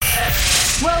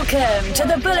Welcome to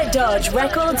the Bulletdodge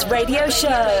Records radio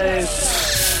show.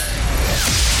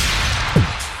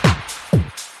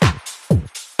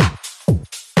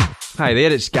 Hi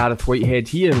there, it's Gareth Whitehead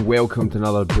here and welcome to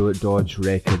another Bulletdodge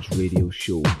Records radio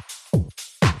show.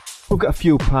 We've got a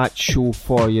fuel-packed show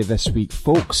for you this week,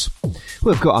 folks.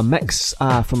 We've got a mix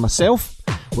from myself.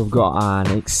 We've got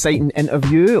an exciting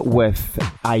interview with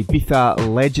Ibiza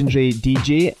legendary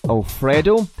DJ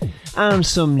Alfredo and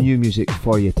some new music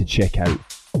for you to check out.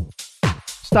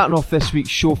 Starting off this week's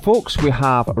show, folks, we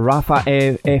have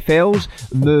Rafael's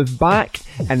Move Back,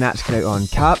 and that's coming out on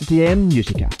Carpe, Diem,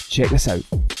 Musica. Check this out.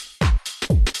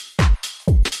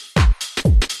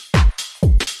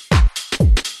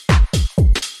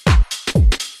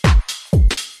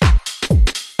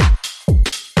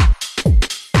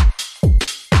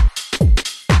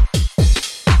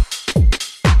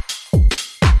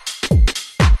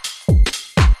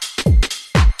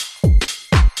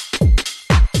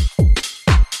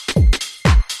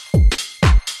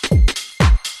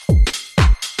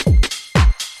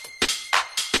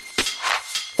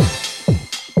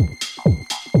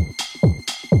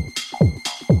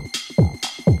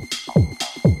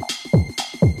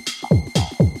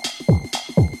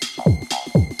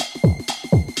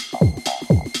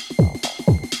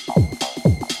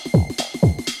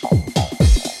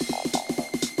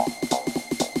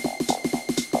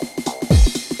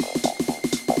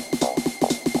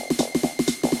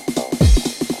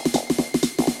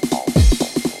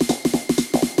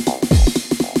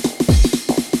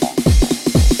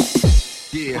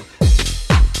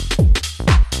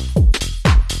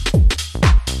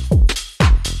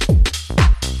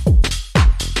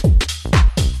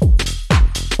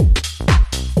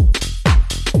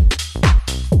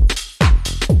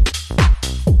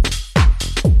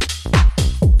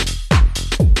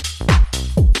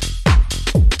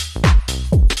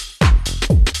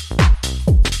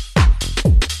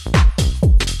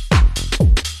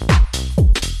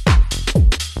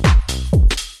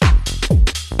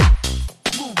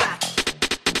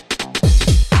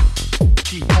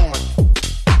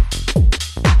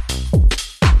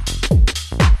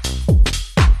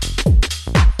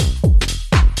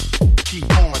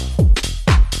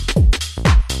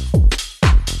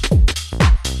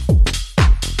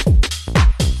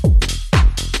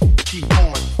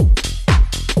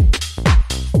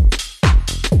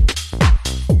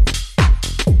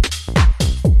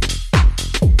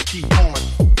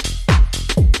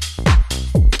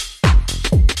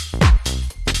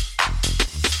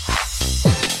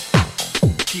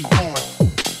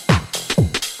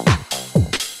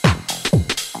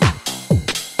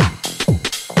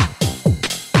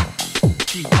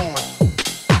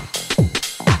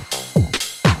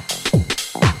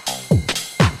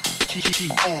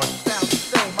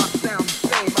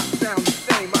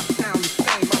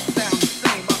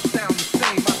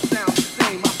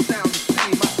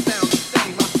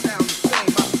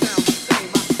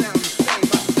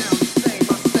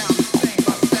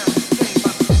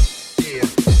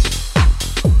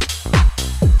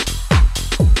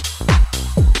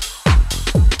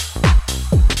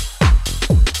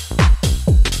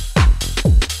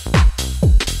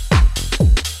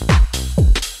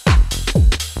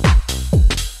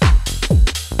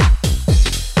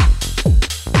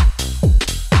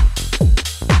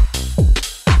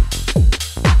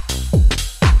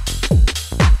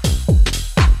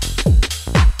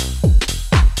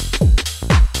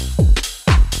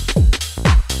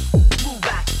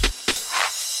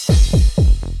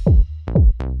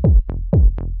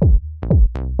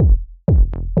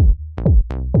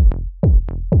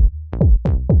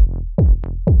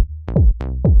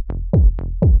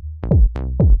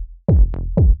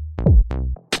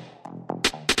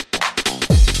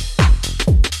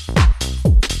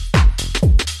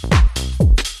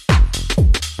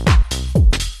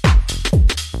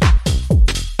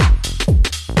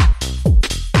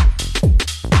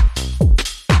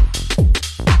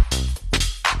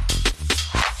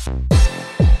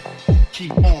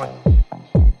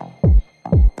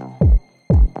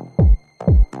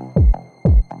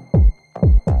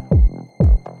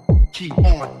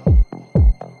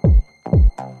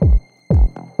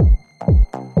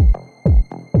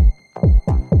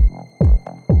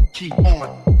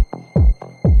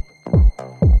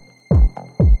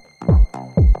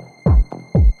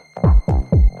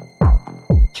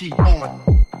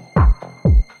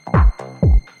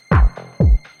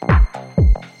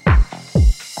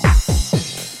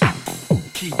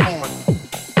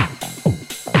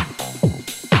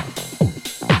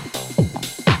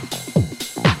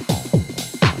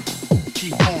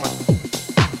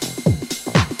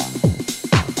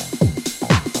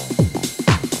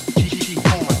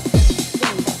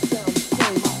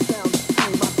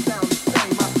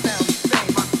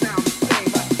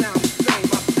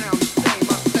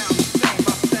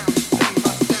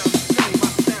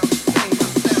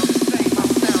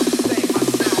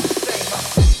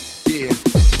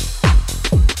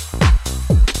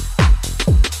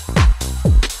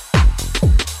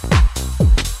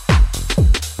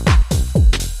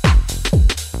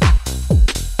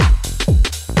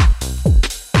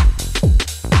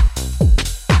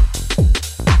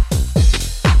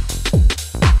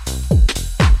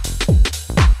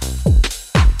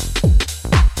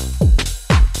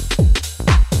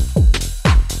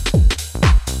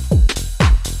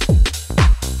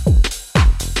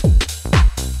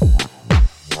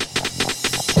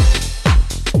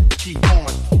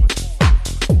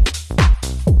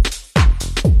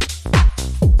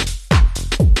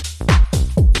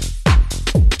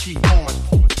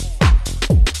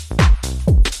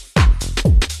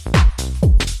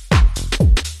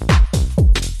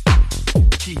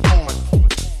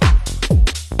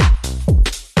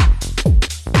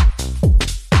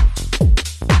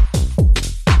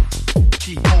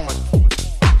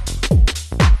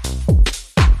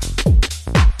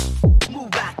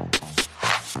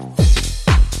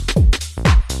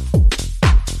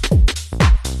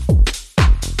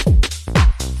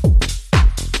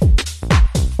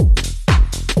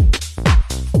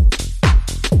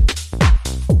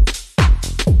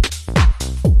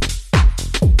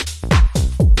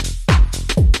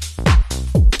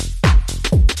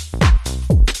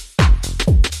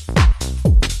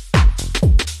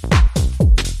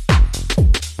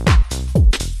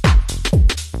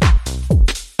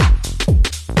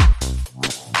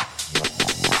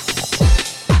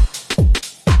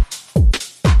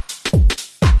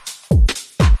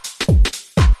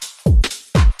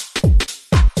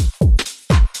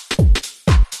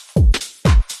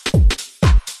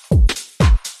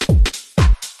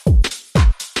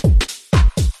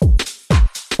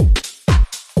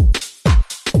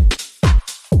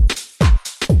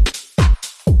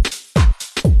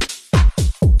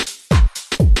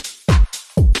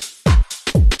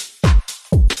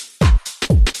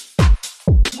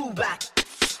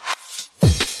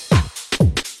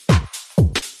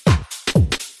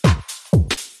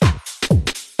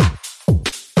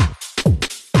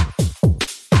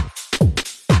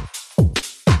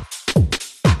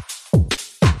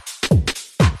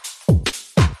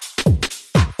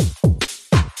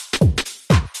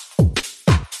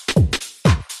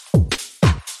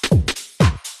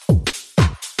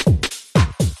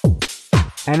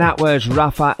 And that was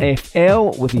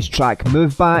Rafael with his track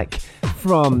Move Back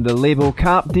from the label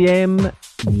Carpe Diem,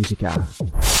 Musica.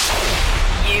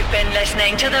 You've been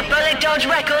listening to the Bulletdodge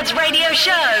Records radio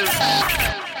show.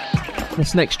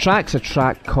 This next track's a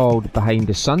track called Behind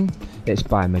the Sun. It's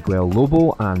by Miguel,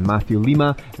 Lobo and Matthew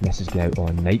Lima, and this is out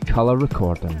on Nightcolour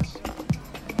Recordings.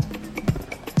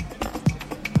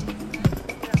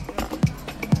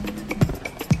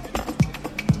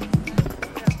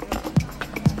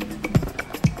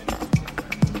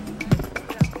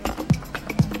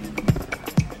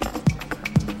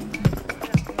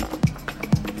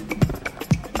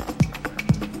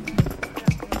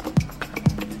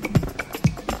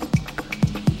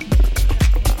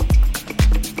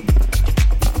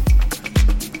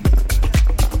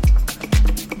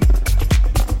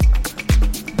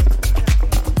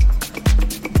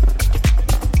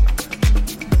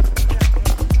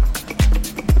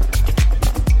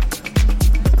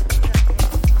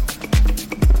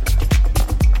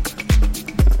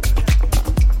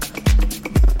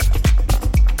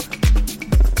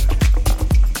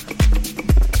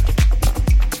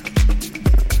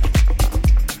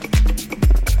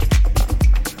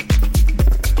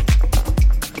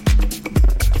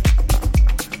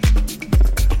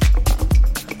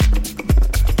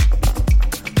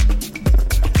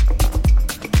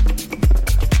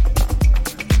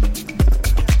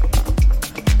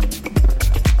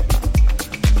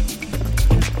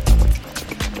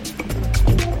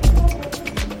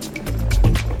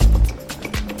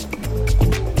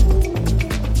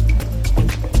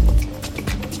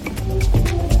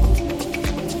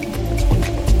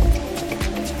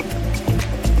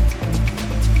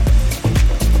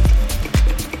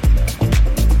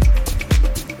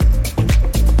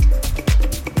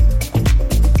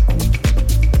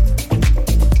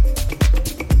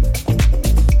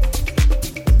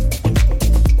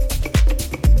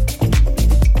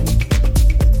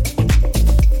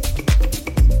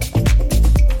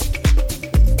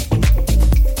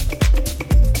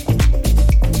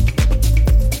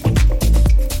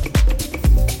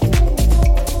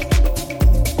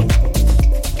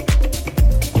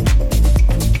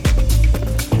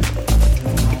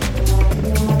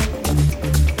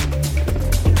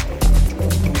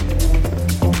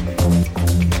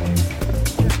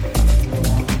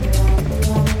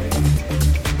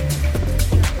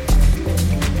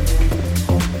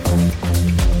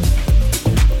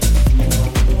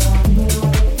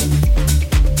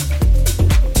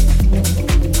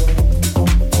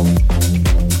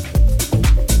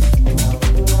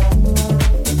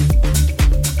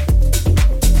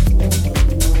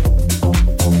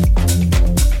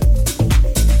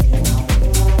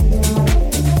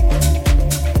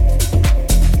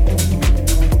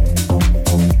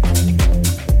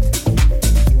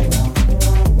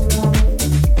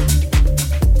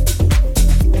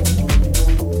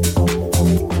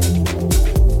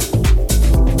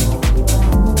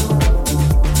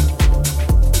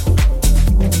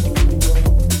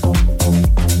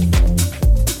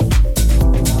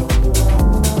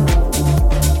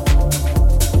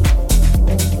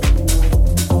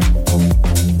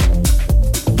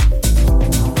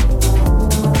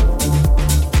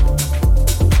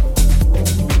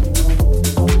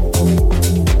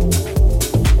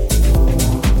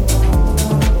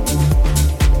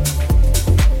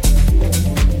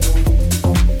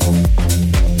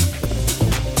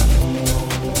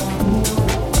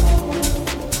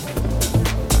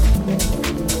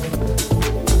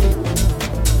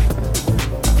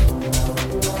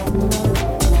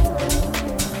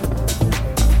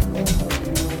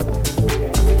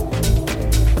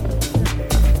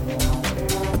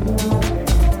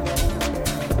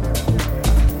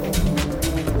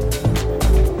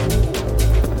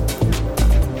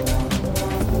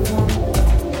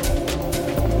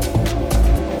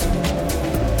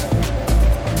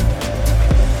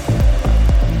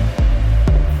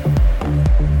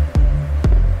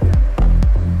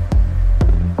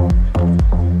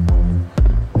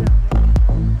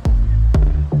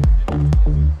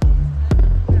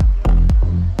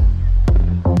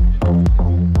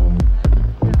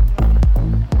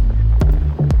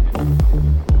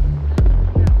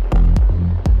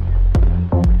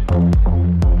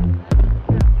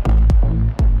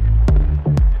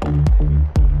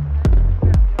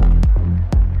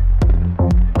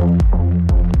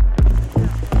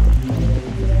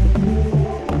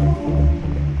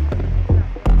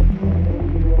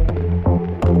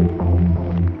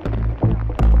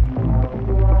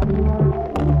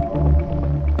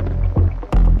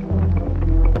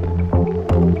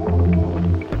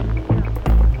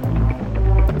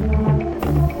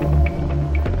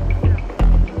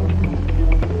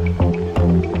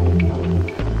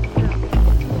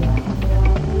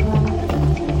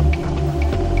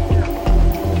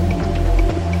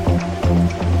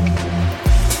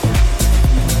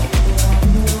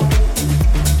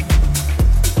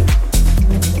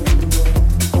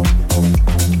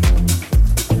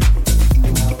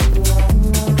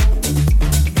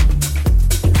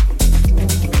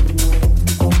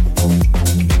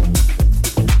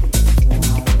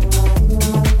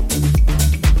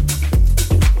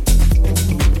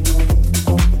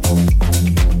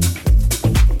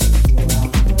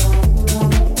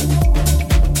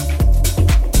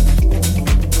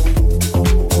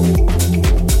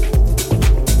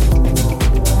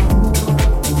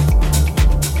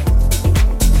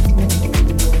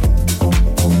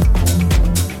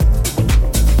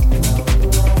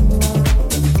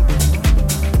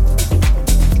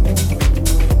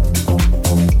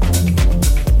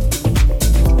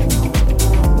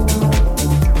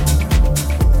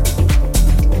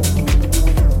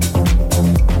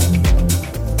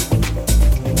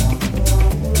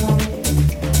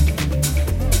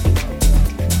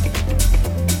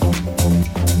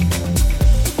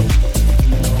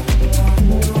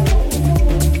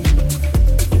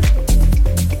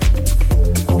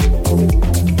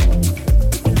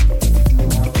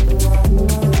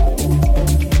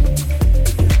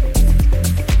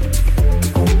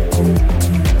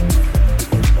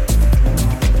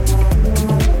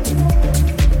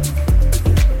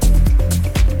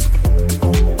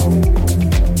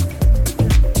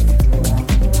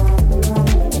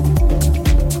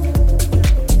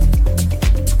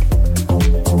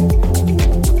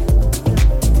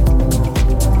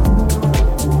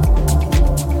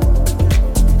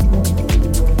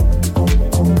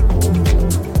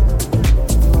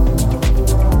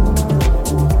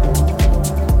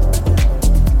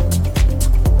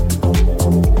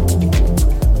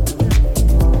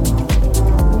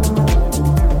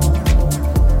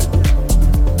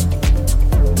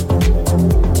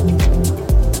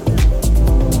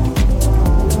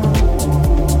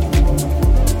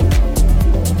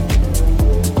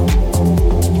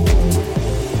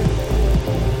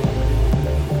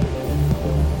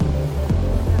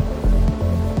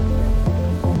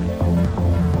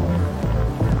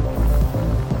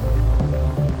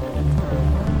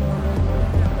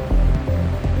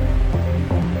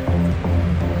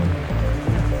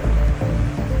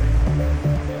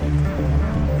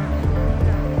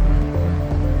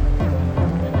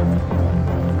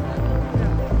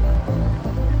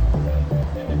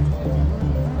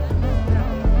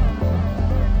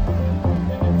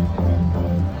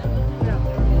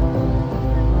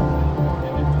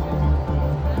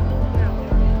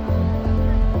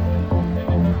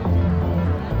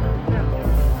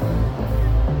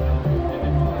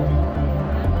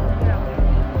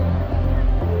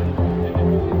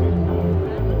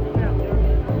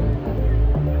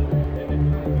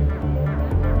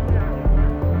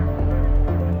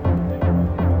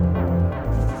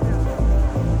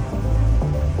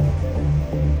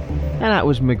 And that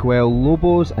was Miguel,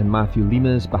 Lobo's and Matthew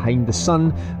Lima's Behind the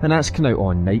Sun, and that's come out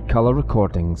on Nightcolour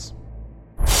Recordings.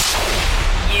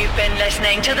 You've been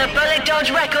listening to the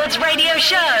Bulletdodge Records radio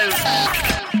show.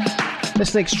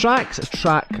 This next track's a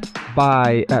track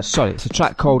by, it's a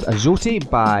track called Azote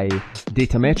by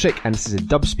Datametrik, and this is a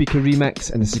dubspeeka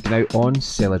remix, and this is going out on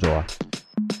Selador.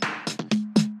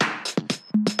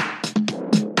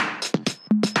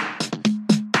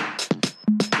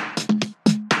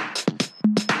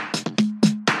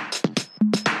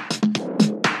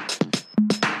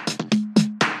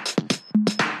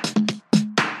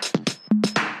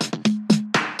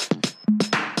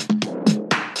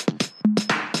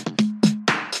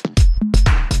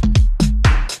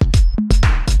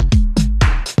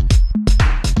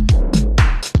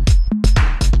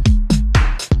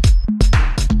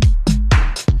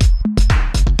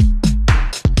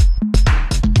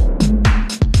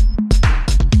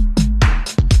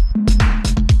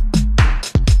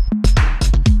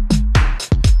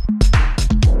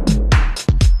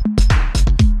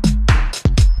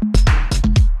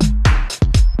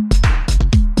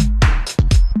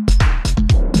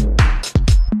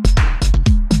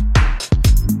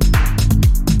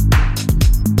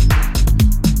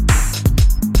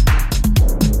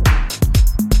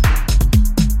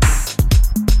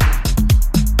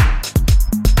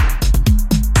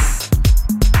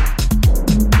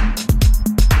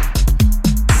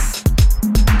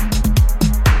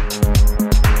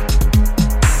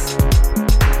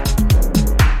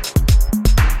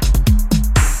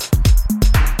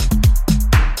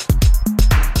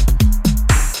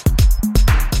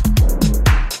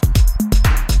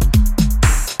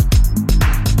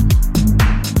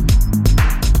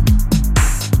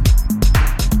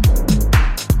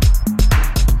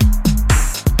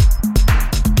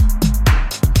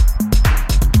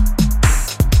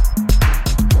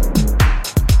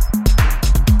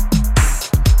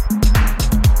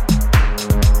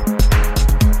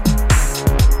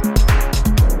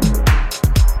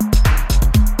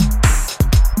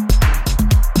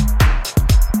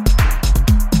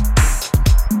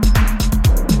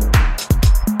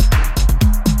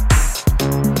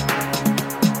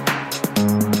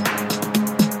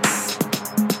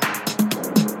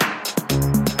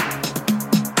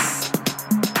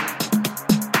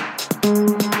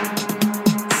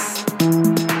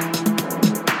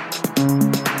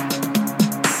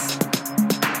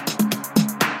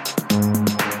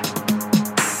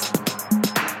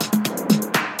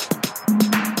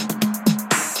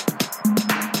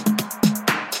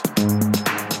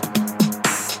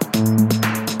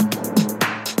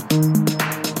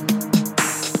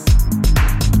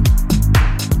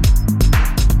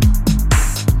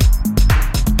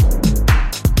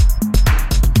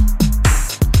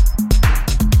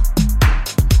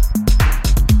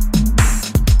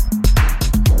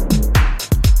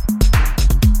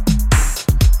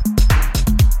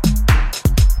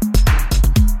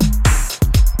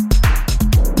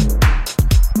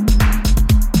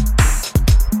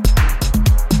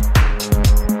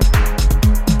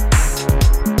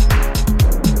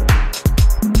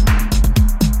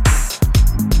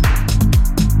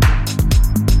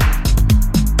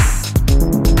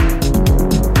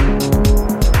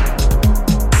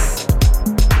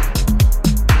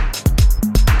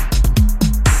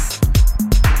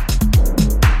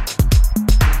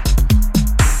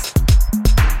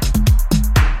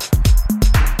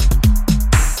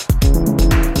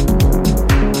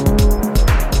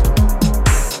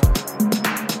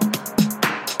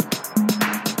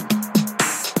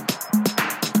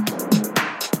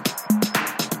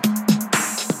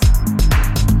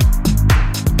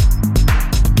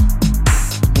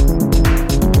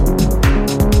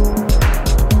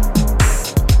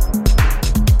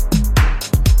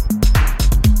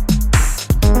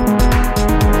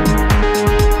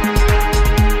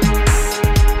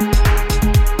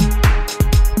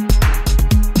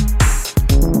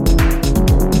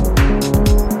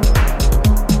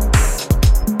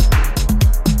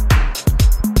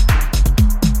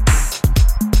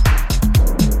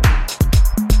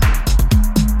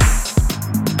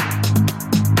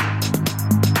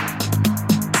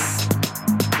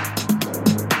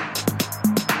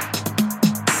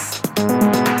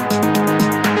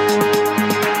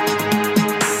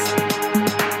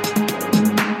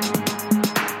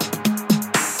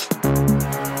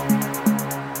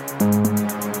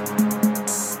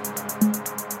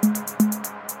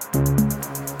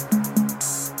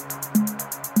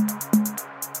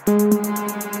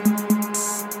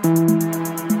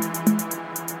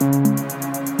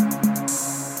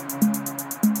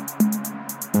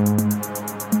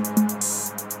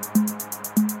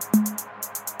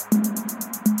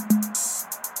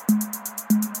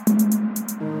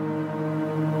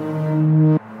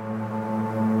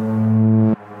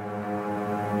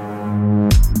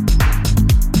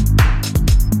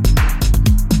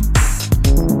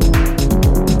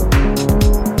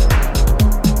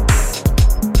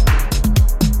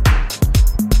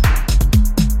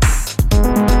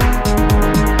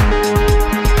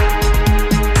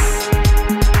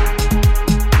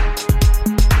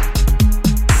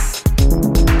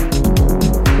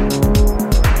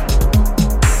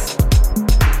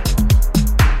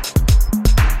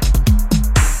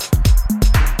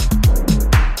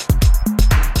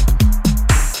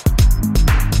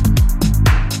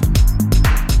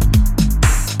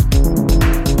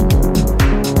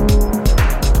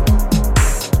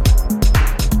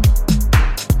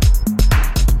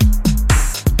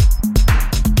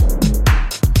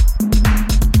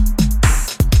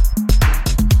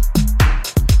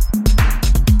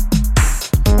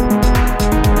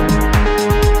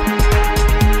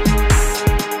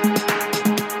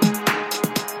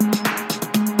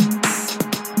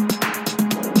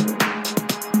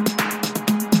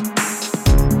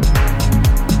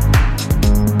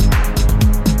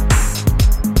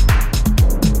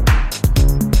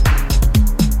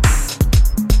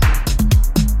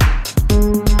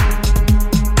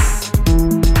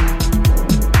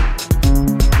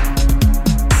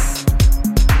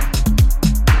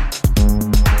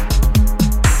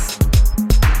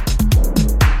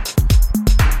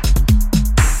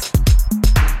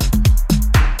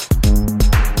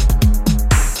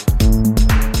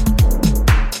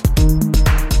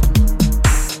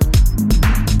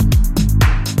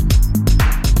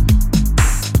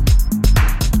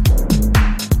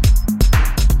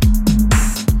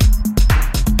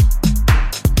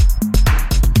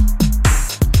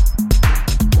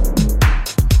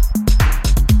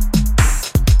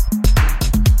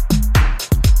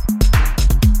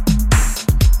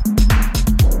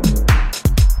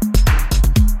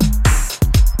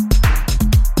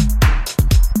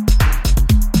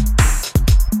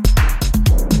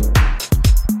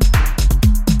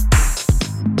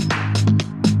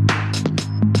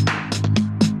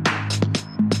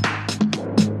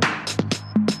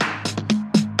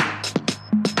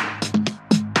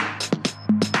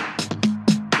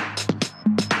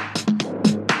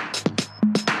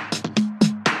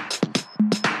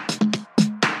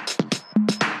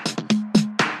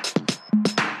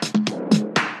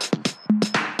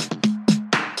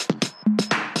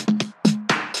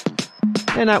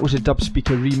 And that was a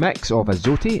dubspeeka remix of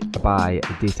Azote by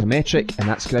Datametrik, and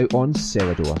that's out on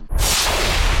Selador.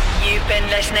 You've been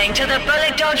listening to the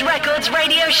Bulletdodge Records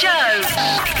radio show.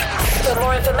 For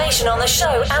more information on the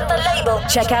show and the label,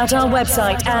 check out our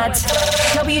website at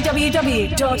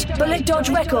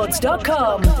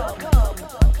www.bulletdodgerecords.com.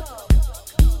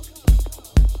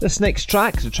 This next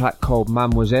track is a track called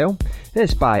Mademoiselle.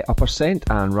 It's by Upercent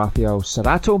and Rafael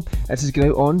Cerato. This is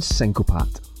out on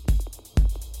Sincopat.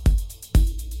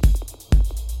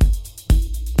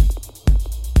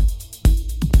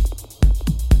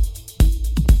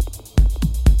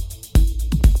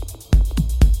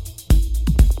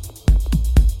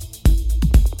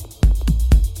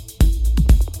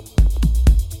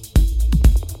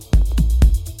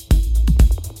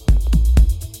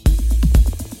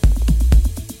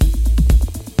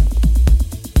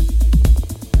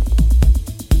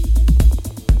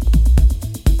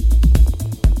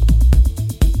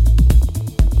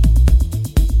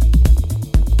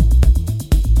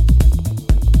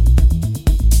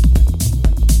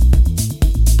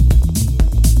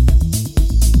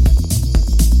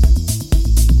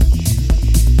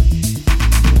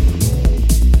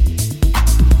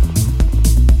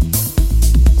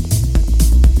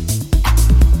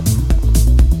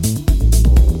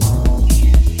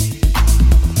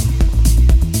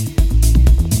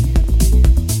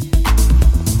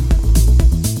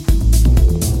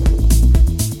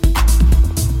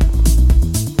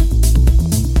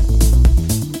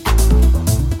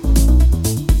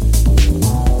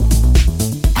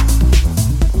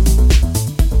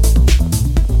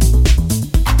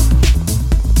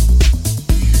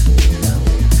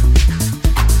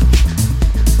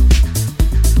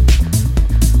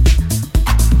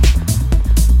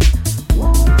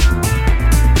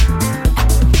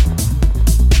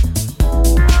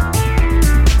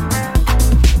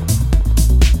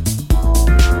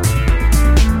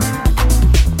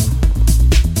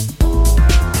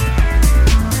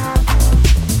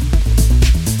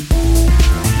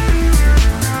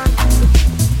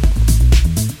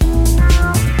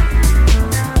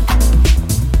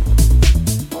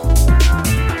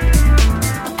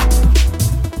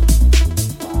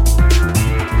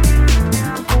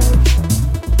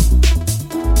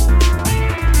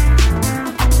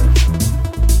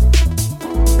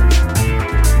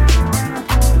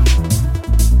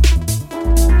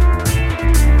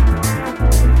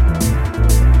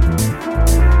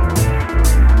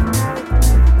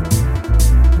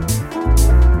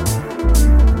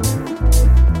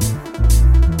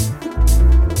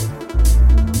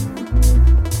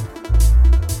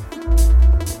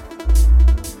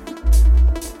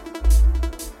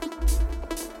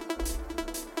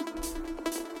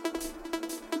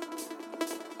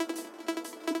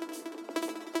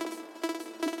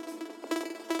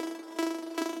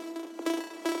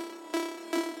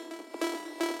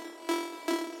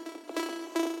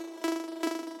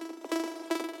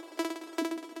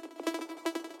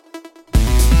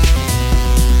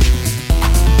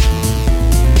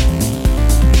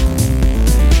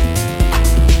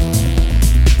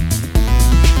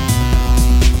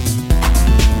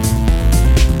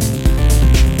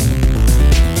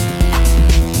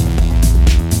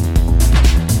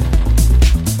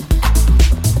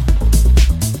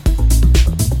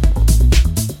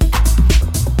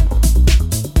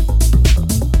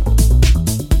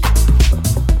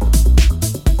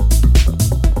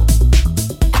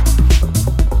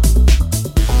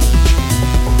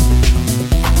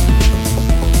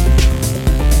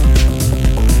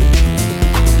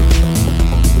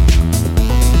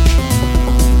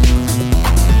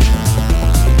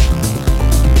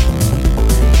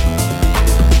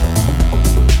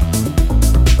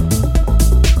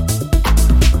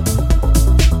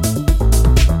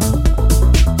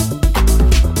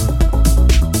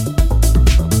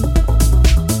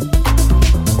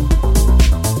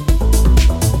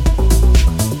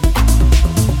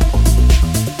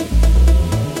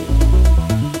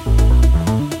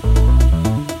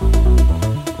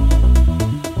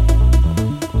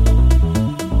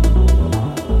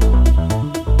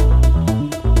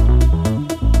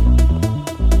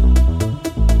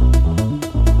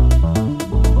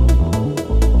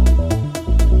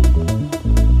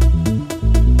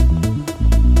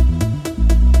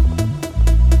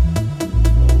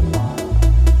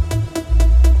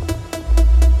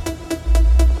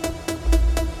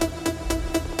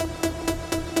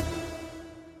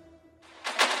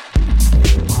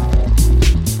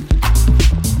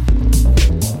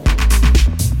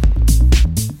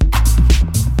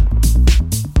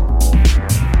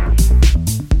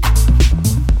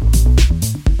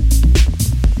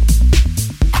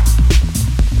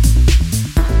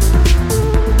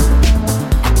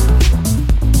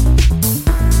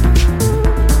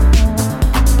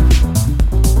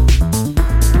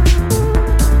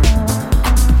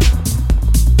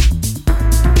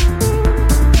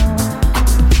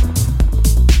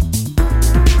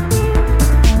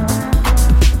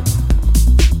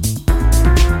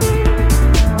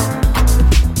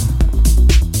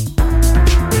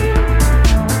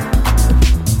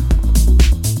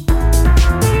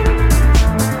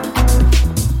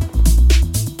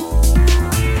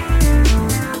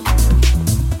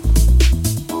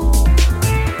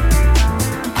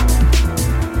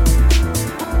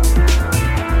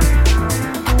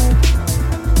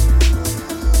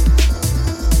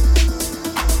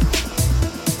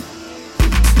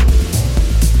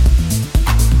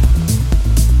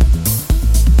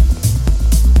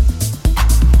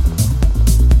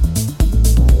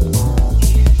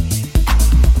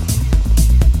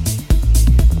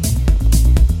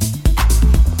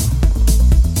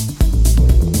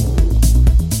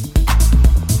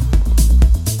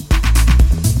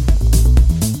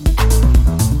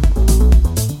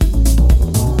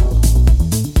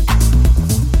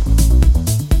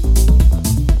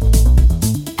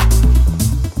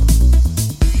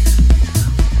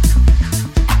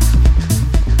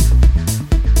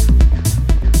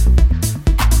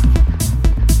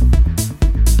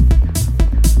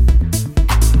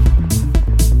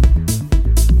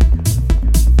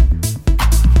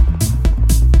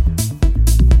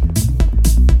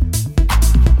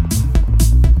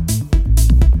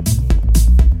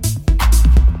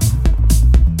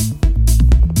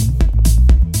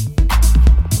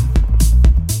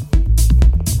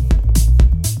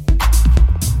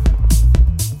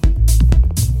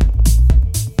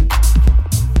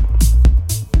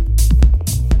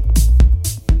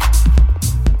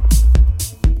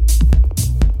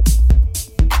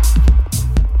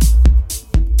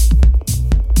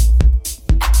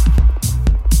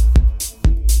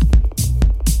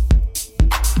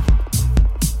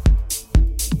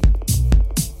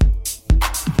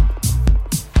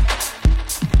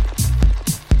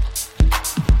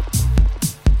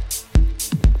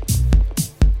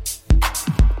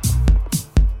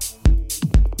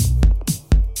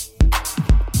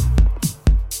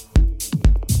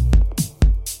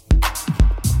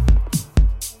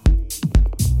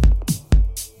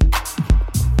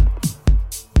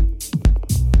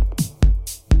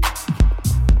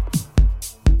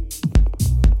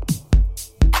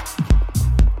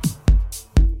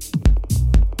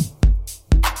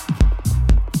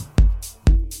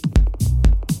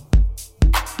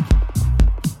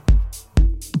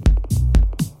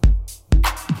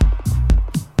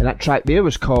 And that track there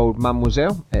was called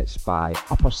Mademoiselle. It's by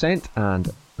Upercent and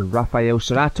Rafael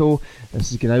Cerato.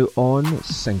 This is going out on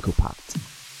Sincopat.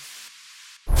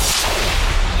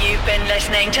 You've been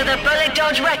listening to the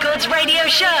Bulletdodge Records radio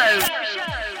show.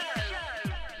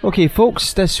 Okay,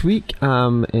 folks, this week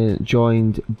I'm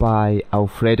joined by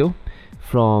Alfredo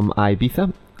from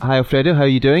Ibiza. Hi, Alfredo, how are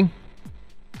you doing?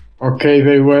 Okay,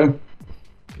 very well.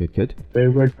 Good. Very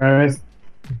well, Gareth.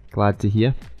 Glad to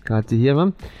hear,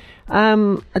 man.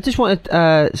 I just wanted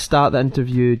to start the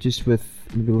interview just with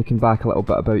maybe looking back a little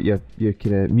bit about your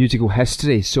kind of musical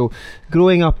history. So,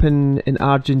 growing up in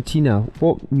Argentina,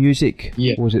 what music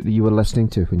was it that you were listening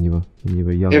to when you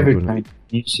were young? Every kind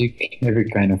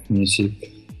of music.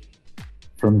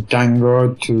 From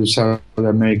tango to South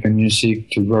American music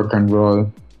to rock and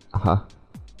roll.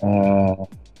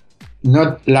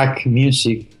 Not black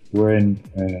music,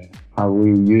 how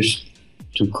we used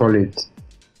to call it.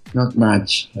 Not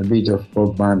much. A bit of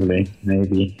Bob Marley,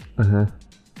 maybe.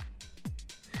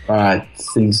 But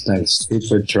things like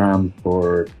Supertramp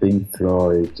or Pink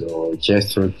Floyd or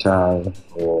Jethro Tull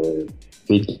or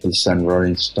Beatles and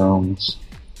Rolling Stones.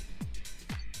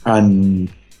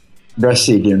 And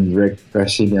Brazilian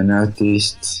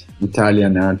artists,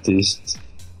 Italian artists,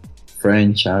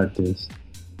 French artists,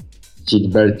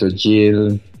 Gilberto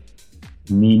Gil,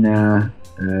 Nina,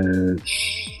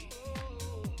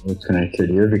 what can I tell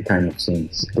you? Every kind of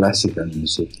things, classical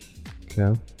music.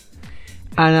 Okay.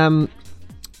 And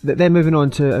then moving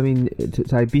on to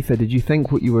Ibiza, did you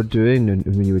think what you were doing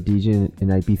when you were DJing in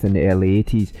Ibiza in the early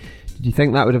 80s, did you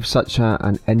think that would have such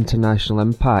an international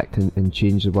impact and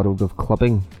change the world of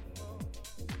clubbing?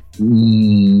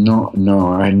 No,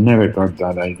 I never got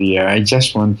that idea. I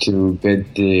just want to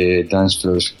get the dance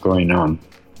floors going on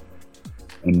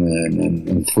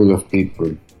and full of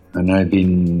people. And I've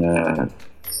been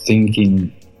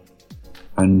thinking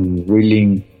and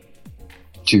willing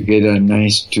to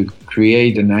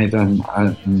create a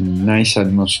nice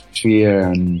atmosphere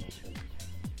and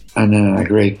a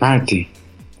great party.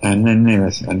 And I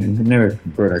never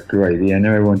got a clue idea. I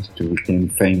never wanted to become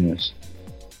famous.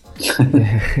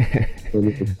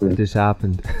 It just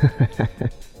happened.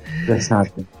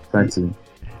 Exactly.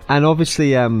 And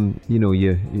obviously, one of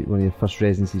your first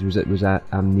residencies was at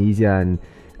Amnesia,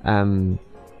 and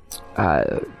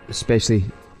especially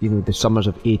the summers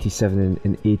of '87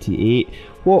 and '88.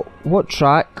 What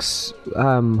tracks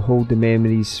hold the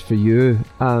memories for you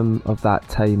of that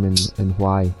time, and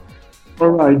why? All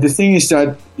right. The thing is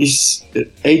that it's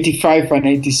 85 and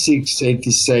 86,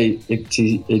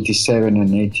 87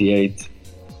 and 88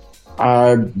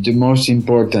 are the most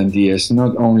important years,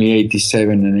 not only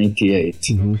 87 and 88.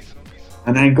 Mm-hmm.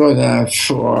 And I got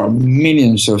for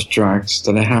millions of tracks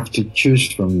that I have to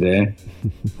choose from there.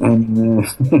 And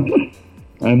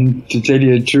to tell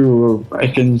you the truth, I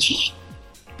can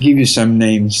give you some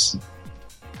names.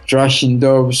 Trashing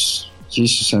Doves,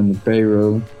 Jesus and the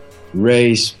Payroll,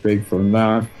 Race, Break for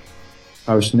Love,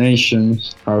 House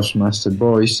Nations, House Master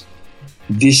Boys.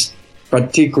 This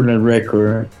particular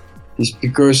record is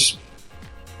because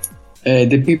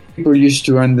the people used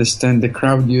to understand, the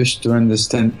crowd used to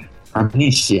understand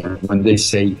Amnesia when they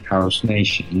say House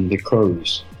Nation in the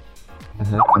chorus.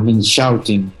 I've been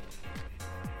shouting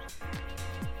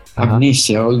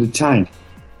Amnesia all the time.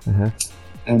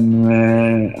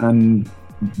 And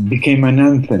became an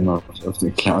anthem of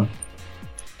the club.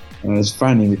 It's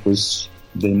funny because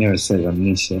they never said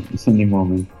Amnesia at any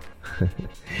moment.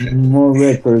 More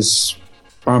records,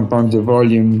 Pump the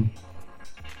Volume,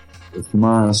 with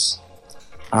Mars,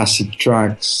 Acid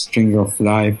Tracks, String of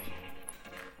Life,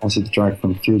 Acid Track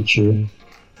from Future,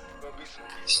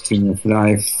 String of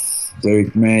Life,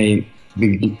 Derek May,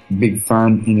 Big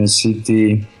Fan, Inner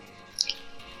City,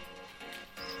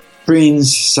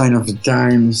 Prince, Sign of the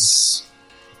Times,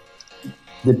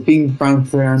 the Pink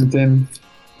Panther Anthem,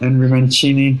 Henry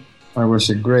Mancini. That was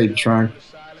a great track,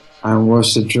 and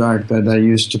was a track that I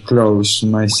used to close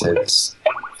my sets.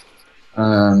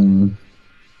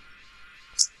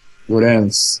 What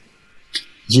else?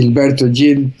 Gilberto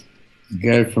Gil,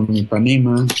 Girl from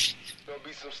Ipanema.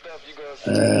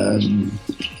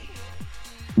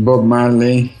 Bob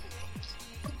Marley,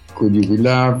 Could You Be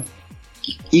Loved?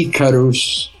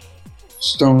 Icarus,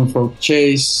 Stone Folk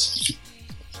Chase.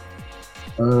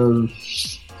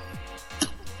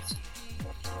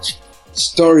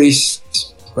 Stories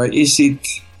by If It.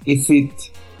 I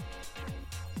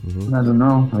don't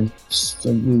know.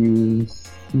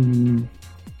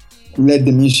 Let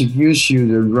the Music Use You,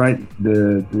 the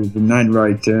Night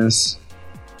Writers.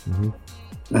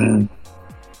 And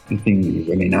I think it's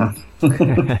well enough.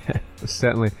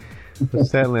 Certainly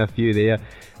There's certainly a few there.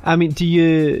 I mean, do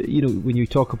you know, when you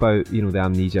talk about, you know, the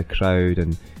Amnesia crowd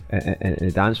and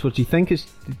the dance floor, do you think it's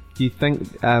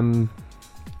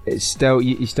still,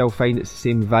 you still find it's the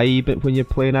same vibe when you're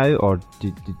playing out, or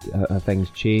have things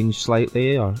changed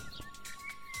slightly, or?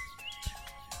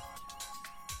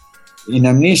 In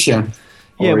Amnesia?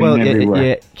 Yeah, well,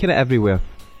 yeah, kind of everywhere.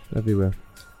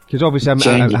 Because obviously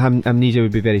Amnesia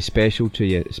would be very special to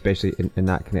you, especially in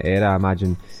that kind of era, I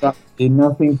imagine.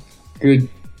 Nothing could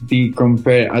be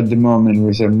compared at the moment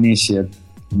with Amnesia.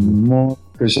 More,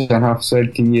 because I have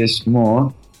 30 years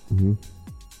more. Mm-hmm.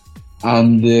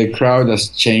 And the crowd has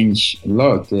changed a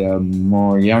lot. They are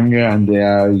more younger and they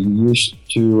are used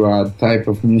to a type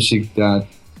of music that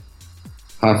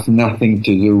have nothing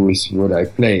to do with what I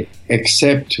play.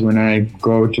 Except when I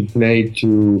go to play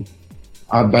to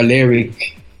a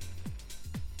Balearic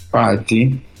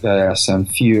party, there are a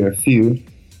few,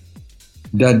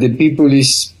 that the people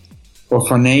is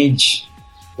of an age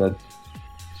that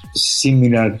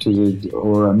similar to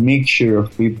or a mixture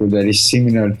of people that is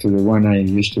similar to the one I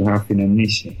used to have in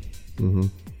Amnesia. Mm-hmm.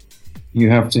 You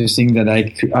have to think that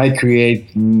I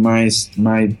create my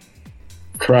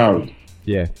crowd.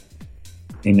 Yeah.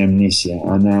 In Amnesia,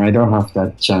 and I don't have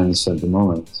that chance at the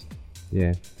moment.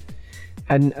 Yeah.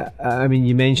 And I mean,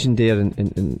 you mentioned there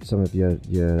in some of your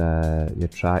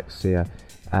tracks there,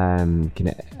 kind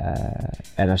of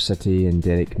Inner City and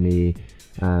Derek May,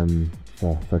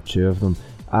 for two of them.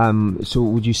 So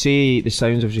would you say the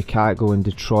sounds of Chicago and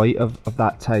Detroit of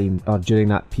that time, or during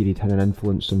that period, had an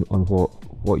influence on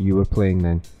what you were playing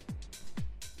then?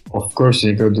 Of course,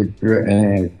 they got a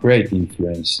great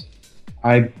influence.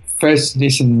 I first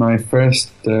listened my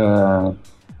first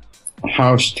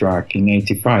house track in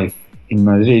 '85 in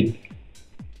Madrid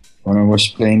when I was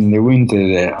playing in the winter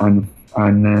there, and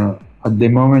at the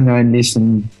moment I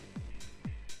listened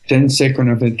 10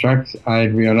 seconds of the track, I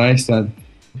realized that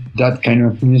kind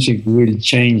of music will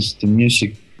change the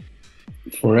music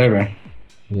forever.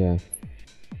 Yeah.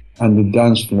 And the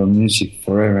dance floor music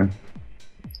forever,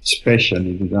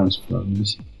 especially the dance floor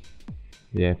music.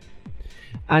 Yeah.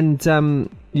 And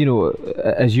you know,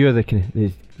 as you're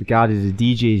regarded as a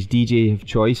DJ of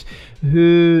choice,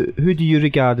 who do you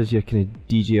regard as your kind of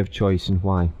DJ of choice, and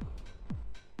why?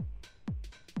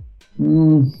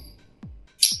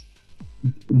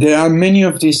 There are many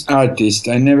of these artists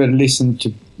I never listened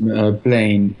to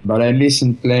playing, but I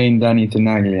listened playing Danny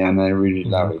Tenaglia, and I really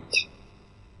love it.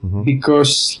 Mm-hmm.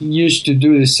 Because he used to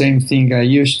do the same thing I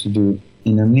used to do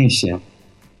in Amnesia.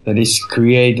 That is,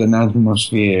 create an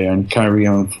atmosphere and carry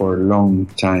on for a long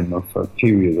time,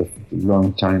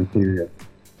 long time period,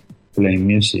 playing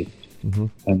music, mm-hmm.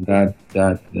 and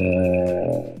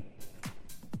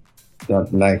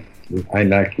I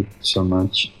like it so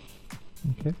much.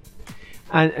 Okay.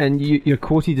 And you're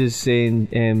quoted as saying,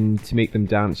 to make them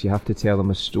dance, you have to tell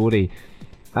them a story.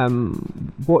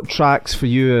 What tracks for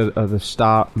you are the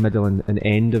start, middle, and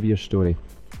end of your story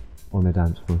on the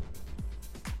dance floor?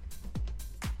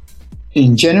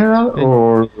 In general,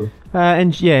 or?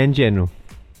 In general.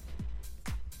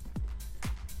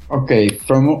 Okay,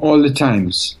 from all the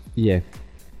times? Yeah.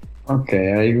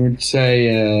 Okay, I would say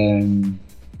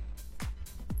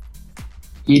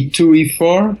E2,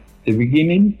 E4, the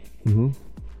beginning. Mm-hmm.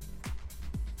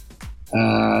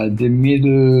 The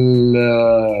middle,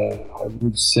 I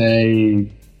would say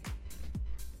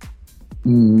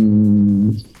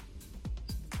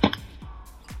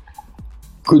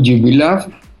Could You Be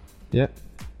Loved? Yeah.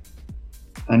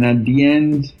 And at the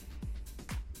end,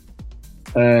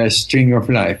 String of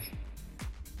Life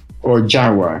or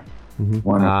Jaguar.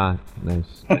 Mm-hmm.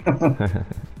 Nice.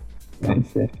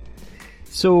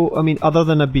 So, I mean, other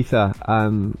than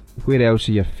Ibiza, where else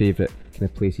are your favourite kind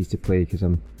of places to play? Because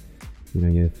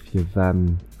you've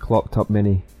clocked up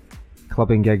many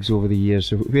clubbing gigs over the years.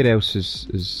 So, where else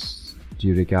do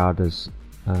you regard as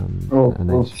a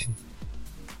nice?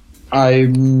 I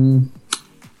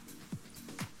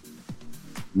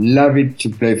love it to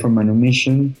play for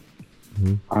Manumission.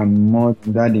 Mm-hmm. And more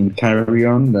than that, in Carry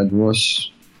On, that was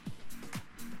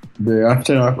the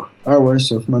after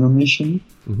hours of Manumission.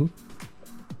 Mm-hmm.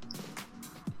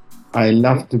 I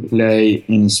love to play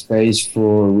in Space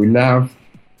for We Love.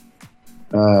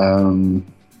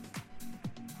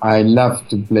 I love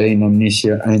to play in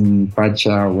Amnesia and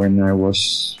Pacha when I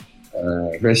was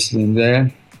resident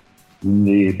there in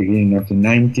the beginning of the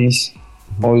 90s.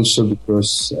 Mm-hmm. Also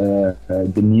because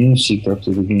the music of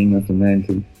the beginning of the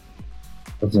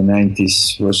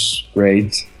 90s was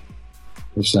great.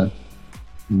 It was a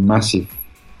massive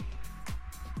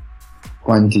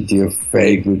quantity of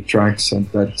very good tracks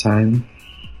at that time.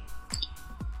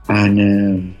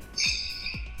 And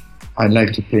I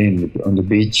like to play on the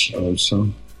beach also.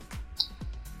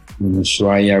 In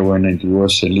Ushuaia, when it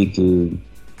was a little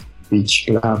beach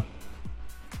club.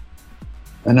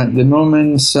 And at the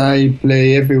moment I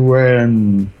play everywhere,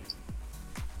 and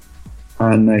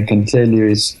I can tell you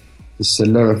it's a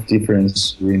lot of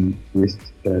difference with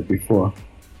before.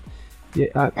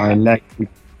 Yeah, I like.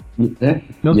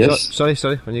 No, yes. Sorry.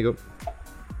 On you go.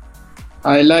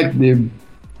 I like the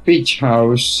beach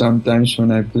house sometimes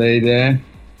when I play there.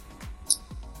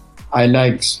 I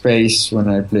like space when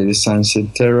I play the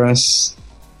Sunset Terrace.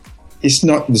 It's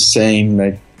not the same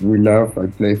like we love. I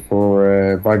play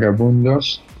for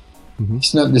Vagabundos. Mm-hmm.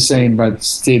 It's not the same, but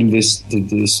still the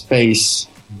space,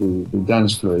 the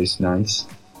dance floor is nice.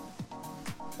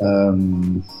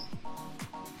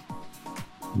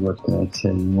 What can I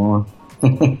tell you more?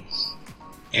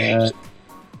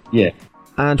 Yeah.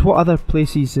 And what other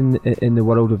places in the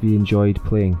world have you enjoyed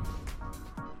playing?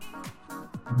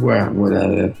 Well, what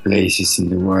other places in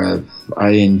the world? I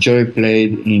enjoy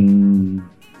playing in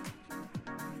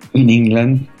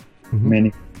England, mm-hmm.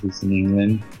 Many places in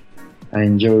England. I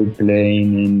enjoy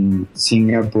playing in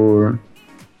Singapore,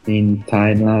 in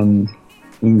Thailand,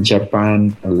 in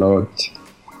Japan a lot.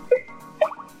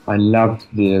 I love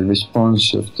the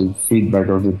response of the feedback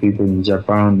of the people in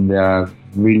Japan. They are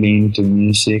really into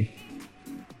music.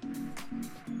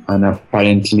 And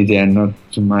apparently they are not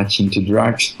too much into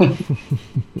drugs. I don't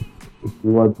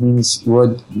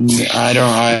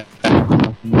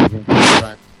mm-hmm.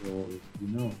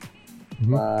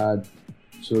 But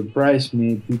surprised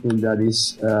me, people that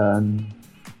is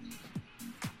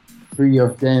three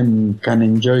of them can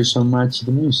enjoy so much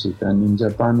the music, and in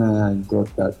Japan I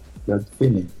got that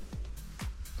feeling.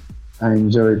 I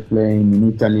enjoy playing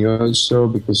in Italy also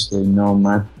because they know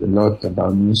a lot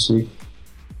about music.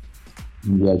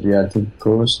 In the Adriatic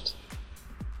coast.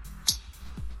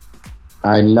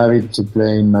 I love it to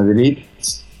play in Madrid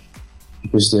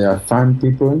because they are fun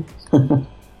people.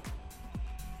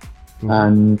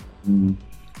 And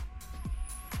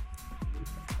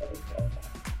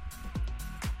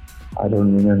I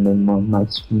don't remember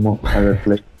much more other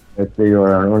places I play all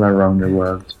around the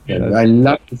world. I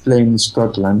love to play in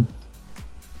Scotland.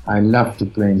 I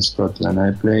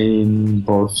play in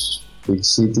both big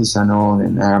cities and all,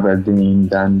 in Aberdeen,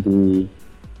 Dundee,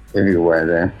 everywhere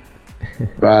there.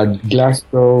 But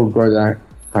Glasgow got a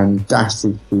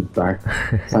fantastic feedback.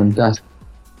 Fantastic.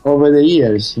 Over the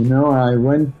years, I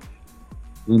went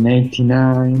in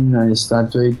 89, I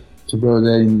started to go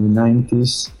there in the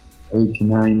 90s,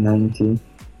 89, 90.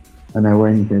 And I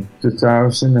went in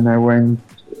 2000, and I went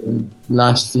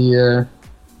last year,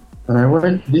 and I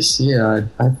went this year,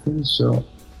 I think so.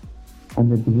 At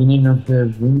the beginning of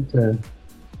the winter,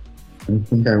 I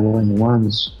think I went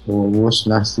once, or it was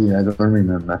last year, I don't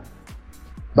remember.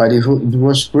 But it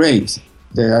was great.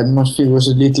 The atmosphere was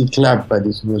a little club, but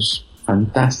it was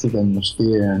fantastic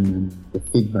atmosphere, and the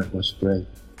feedback was great.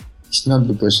 It's not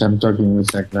because I'm talking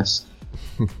with a class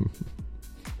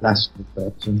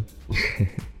person.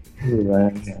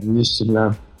 I used to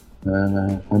love,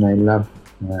 and I love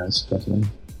Scotland.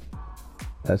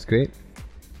 That's great.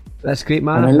 That's great,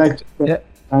 man. And I like to play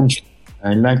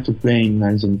I like to play in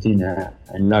Argentina.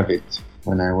 I love it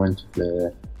when I went to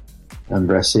play in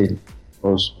Brazil,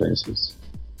 those places.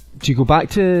 Do you go back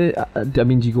do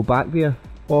you go back there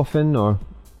often, or?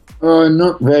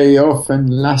 Not very often.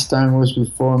 Last time was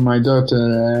before my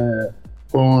daughter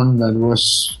born. That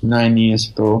was 9 years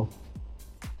ago.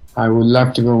 I would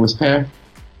love to go with her.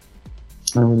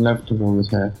 And I would love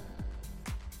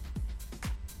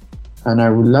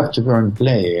to go and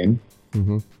play.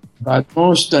 Mm-hmm. But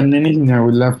most than anything, I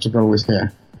would love to go with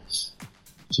her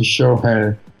to show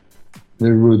her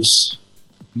the roots.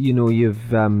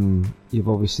 You've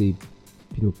obviously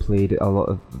played a lot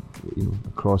of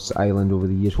across the island over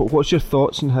the years. What's your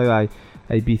thoughts on how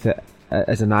Ibiza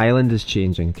as an island is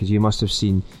changing? Because you must have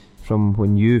seen from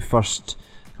when you first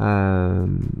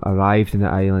arrived in the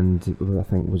island. I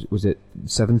think was it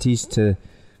 70s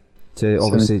to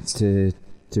obviously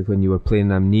to when you were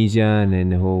playing Amnesia, and then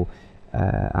the whole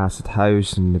acid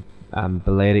house and the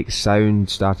Balearic sound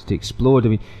started to explode. I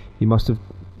mean, you must have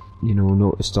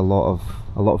noticed a lot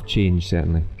of change,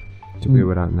 certainly, to where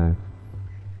we're at now.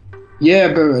 Yeah,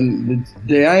 but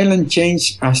the island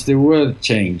changed as the world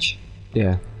changed.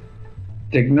 Yeah.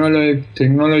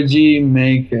 Technology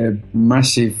make a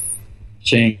massive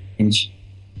change,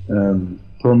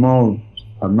 promote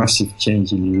a massive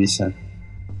change in Ibiza.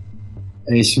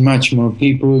 It's much more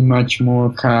people, much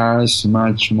more cars,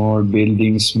 much more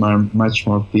buildings, much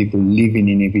more people living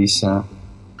in Ibiza,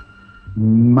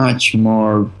 much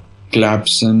more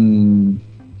clubs and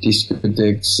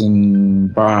discotheques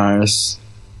and bars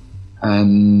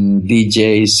and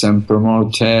DJs and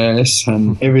promoters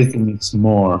and everything is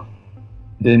more.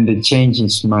 Then the change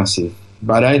is massive.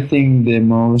 But I think the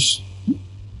most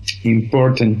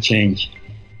important change,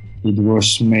 it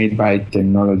was made by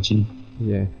technology.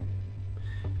 Yeah.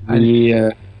 We,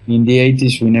 in the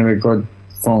 80s, we never got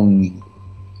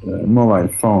mobile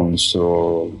phones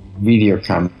or video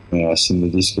cameras in the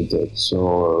discotheque.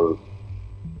 So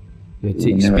you had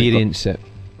to experience it.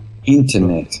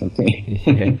 Internet, okay.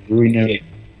 Yeah. We never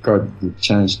got the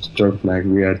chance to talk like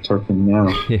we are talking now.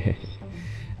 Yeah.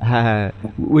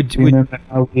 Remember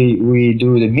how we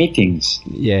do the meetings?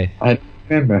 Yeah. I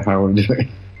remember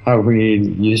how we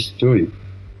used to do it.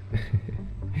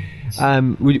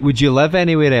 Would you live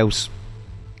anywhere else,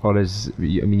 or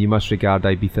you must regard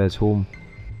Ibiza as home?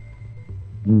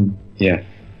 Yeah,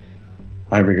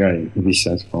 I regard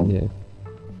Ibiza as home. Yeah.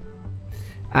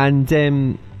 And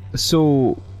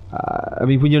so,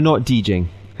 when you're not DJing,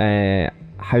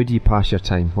 how do you pass your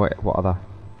time? What other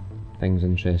things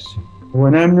interest you?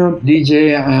 When I'm not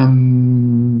DJ,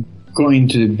 I'm going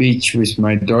to the beach with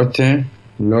my daughter,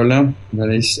 Lola, that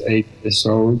is 8 years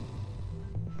old.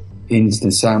 In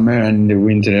the summer, and in the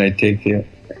winter I take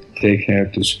her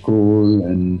to school,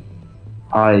 and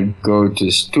I go to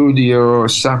the studio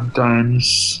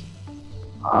sometimes.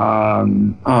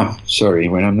 Sorry,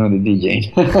 when I'm not a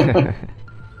DJ.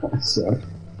 So,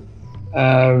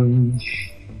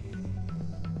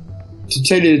 to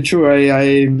tell you the truth,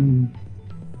 I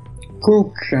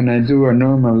cook and I do a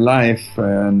normal life,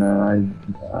 and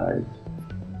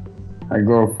I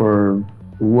go for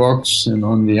walks and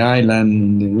on the island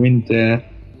in the winter.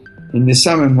 In the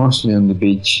summer, mostly on the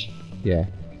beach. Yeah.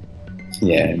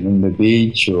 Yeah, on the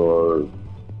beach or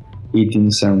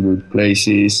eating some good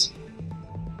places.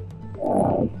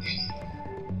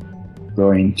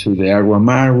 Going to the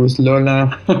Aguamar with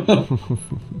Lola.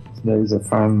 There is a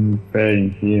fun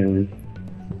pairing here with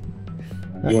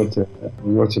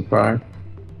water park.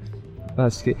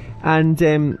 That's good.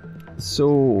 And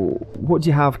so, what do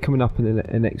you have coming up in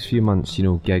the next few months,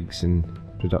 gigs and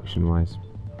production-wise?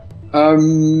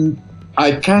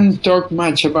 I can't talk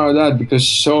much about that because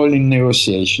it's all in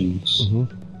negotiations.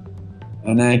 Mm-hmm.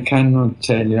 And I cannot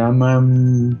tell you.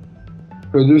 I'm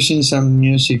producing some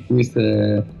music with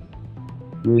a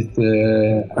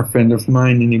friend of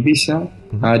mine in Ibiza,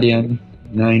 Adrian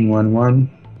 911,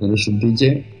 that is a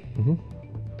DJ. Mm-hmm.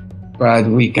 But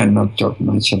we cannot talk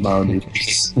much about it.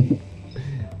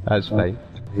 That's fine.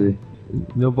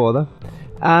 No bother.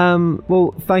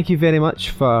 Well, thank you very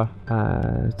much for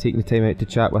taking the time out to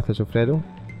chat with us, Alfredo.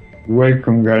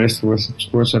 Welcome, guys.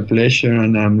 It was a pleasure,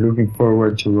 and I'm looking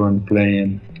forward to go and play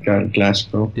in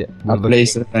Glasgow. Yeah, a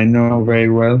place that I know very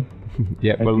well.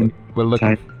 Yeah, we're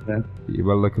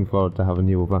looking forward to having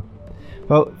you over.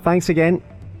 Well, thanks again.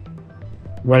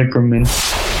 Welcome, man.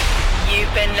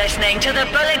 You've been listening to the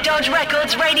Bulletdodge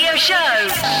Records radio show.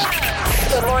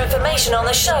 For more information on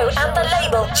the show and the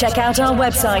label, check out our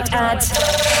website at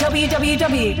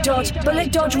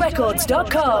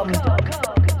www.bulletdodgerecords.com.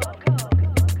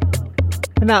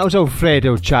 And that was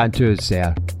Alfredo chatting to us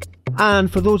there. And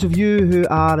for those of you who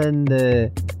are in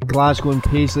the Glasgow and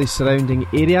Paisley surrounding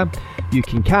area, you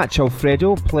can catch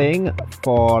Alfredo playing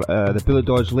for the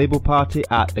Bulletdodge label party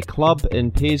at the club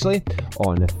in Paisley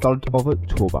on the 3rd of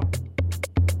October.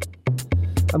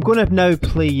 I'm going to now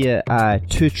play you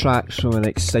 2 tracks from an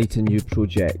exciting new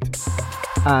project.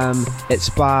 It's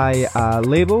by a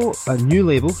new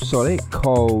label,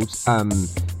 called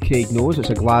Craig Knows. It's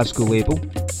a Glasgow label.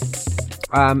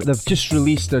 They've just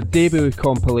released their debut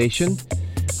compilation,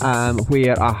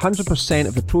 where 100%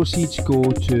 of the proceeds go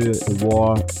to the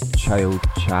War Child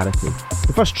charity.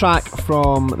 The first track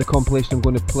from the compilation I'm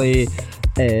going to play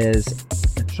is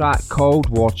a track called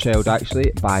War Child,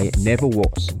 actually, by Neville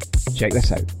Watson. Check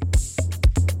this out.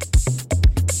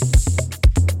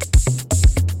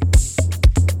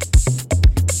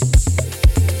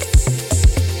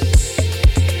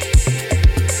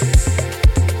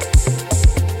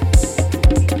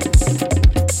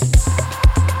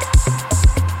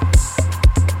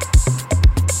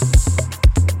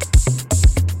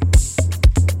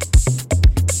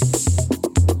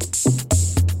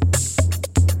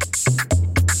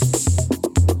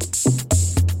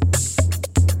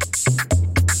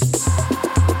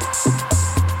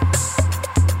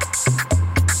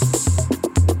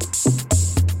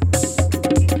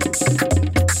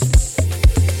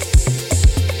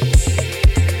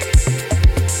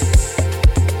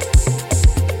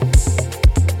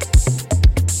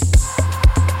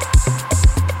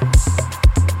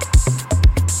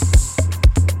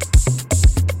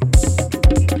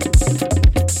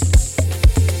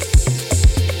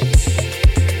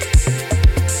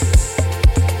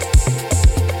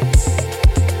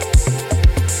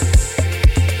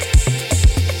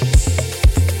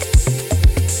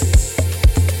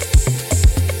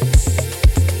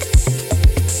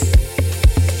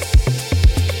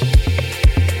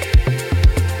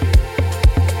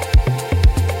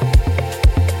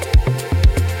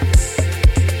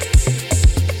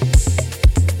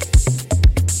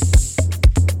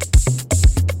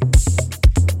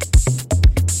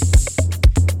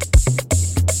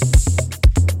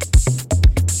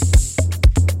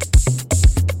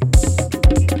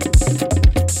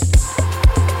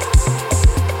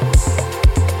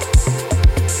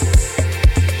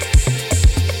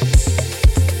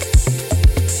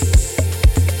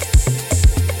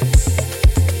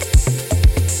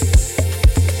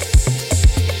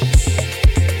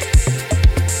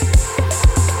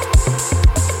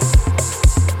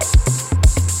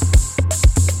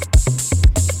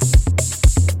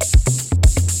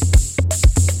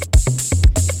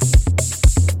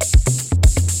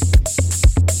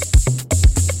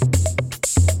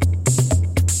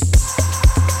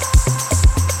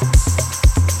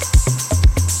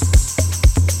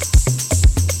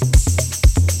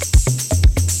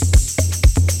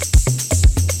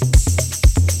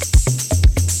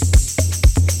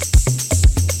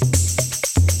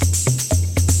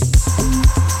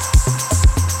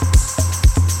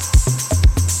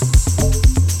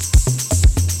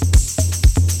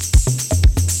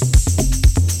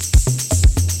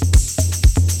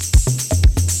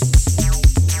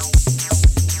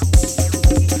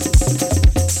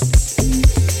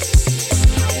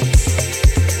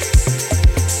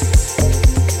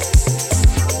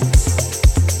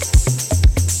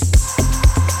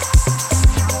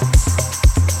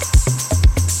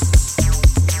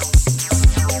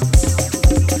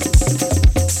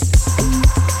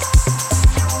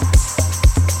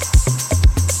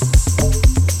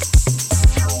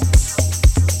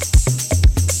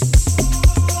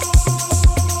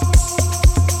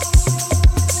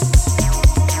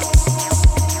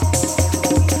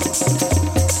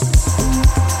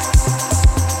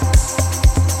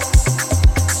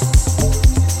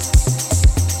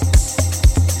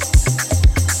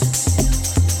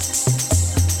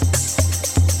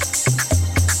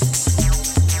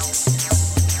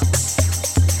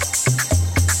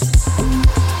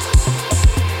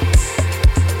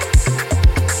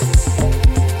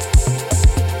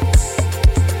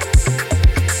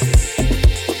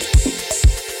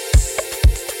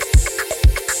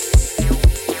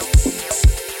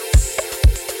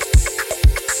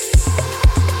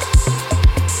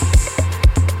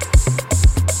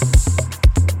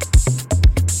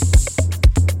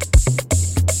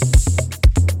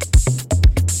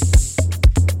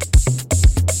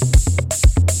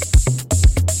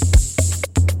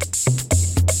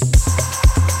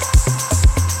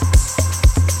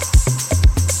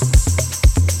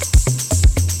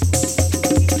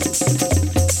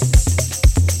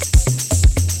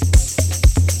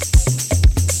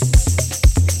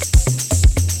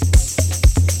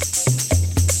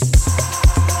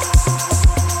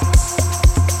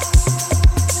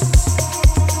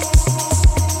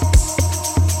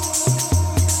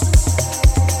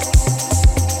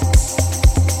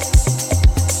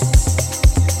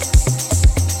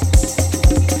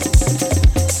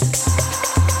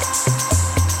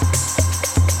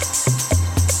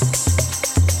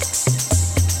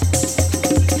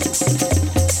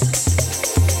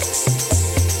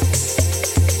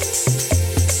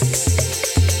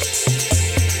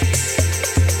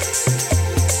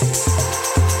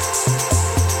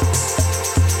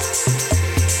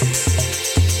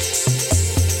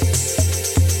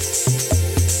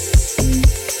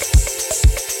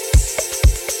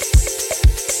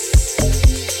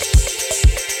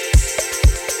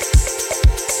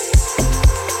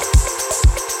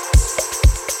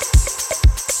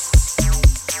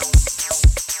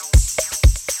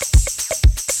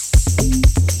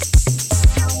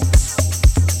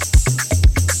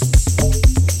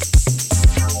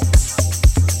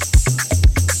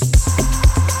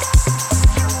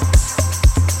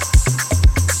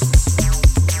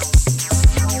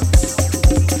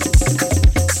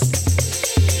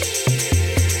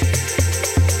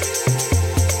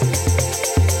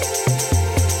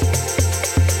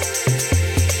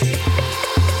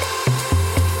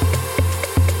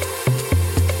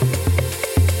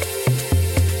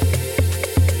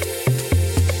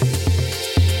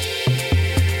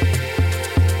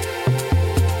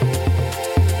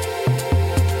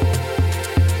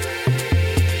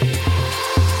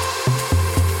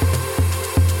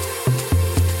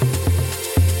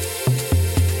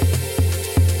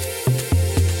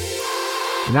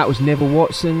 and that was Neville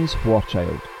Watson's War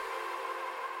Child.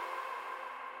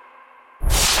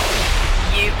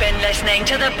 You've been listening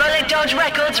to the Bulletdodge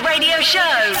Records radio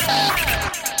show.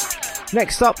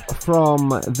 Next up, from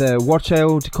the War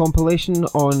Child compilation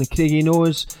on Craigie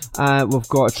Knows, we've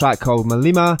got a track called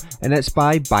Malima, and it's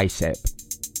by Bicep.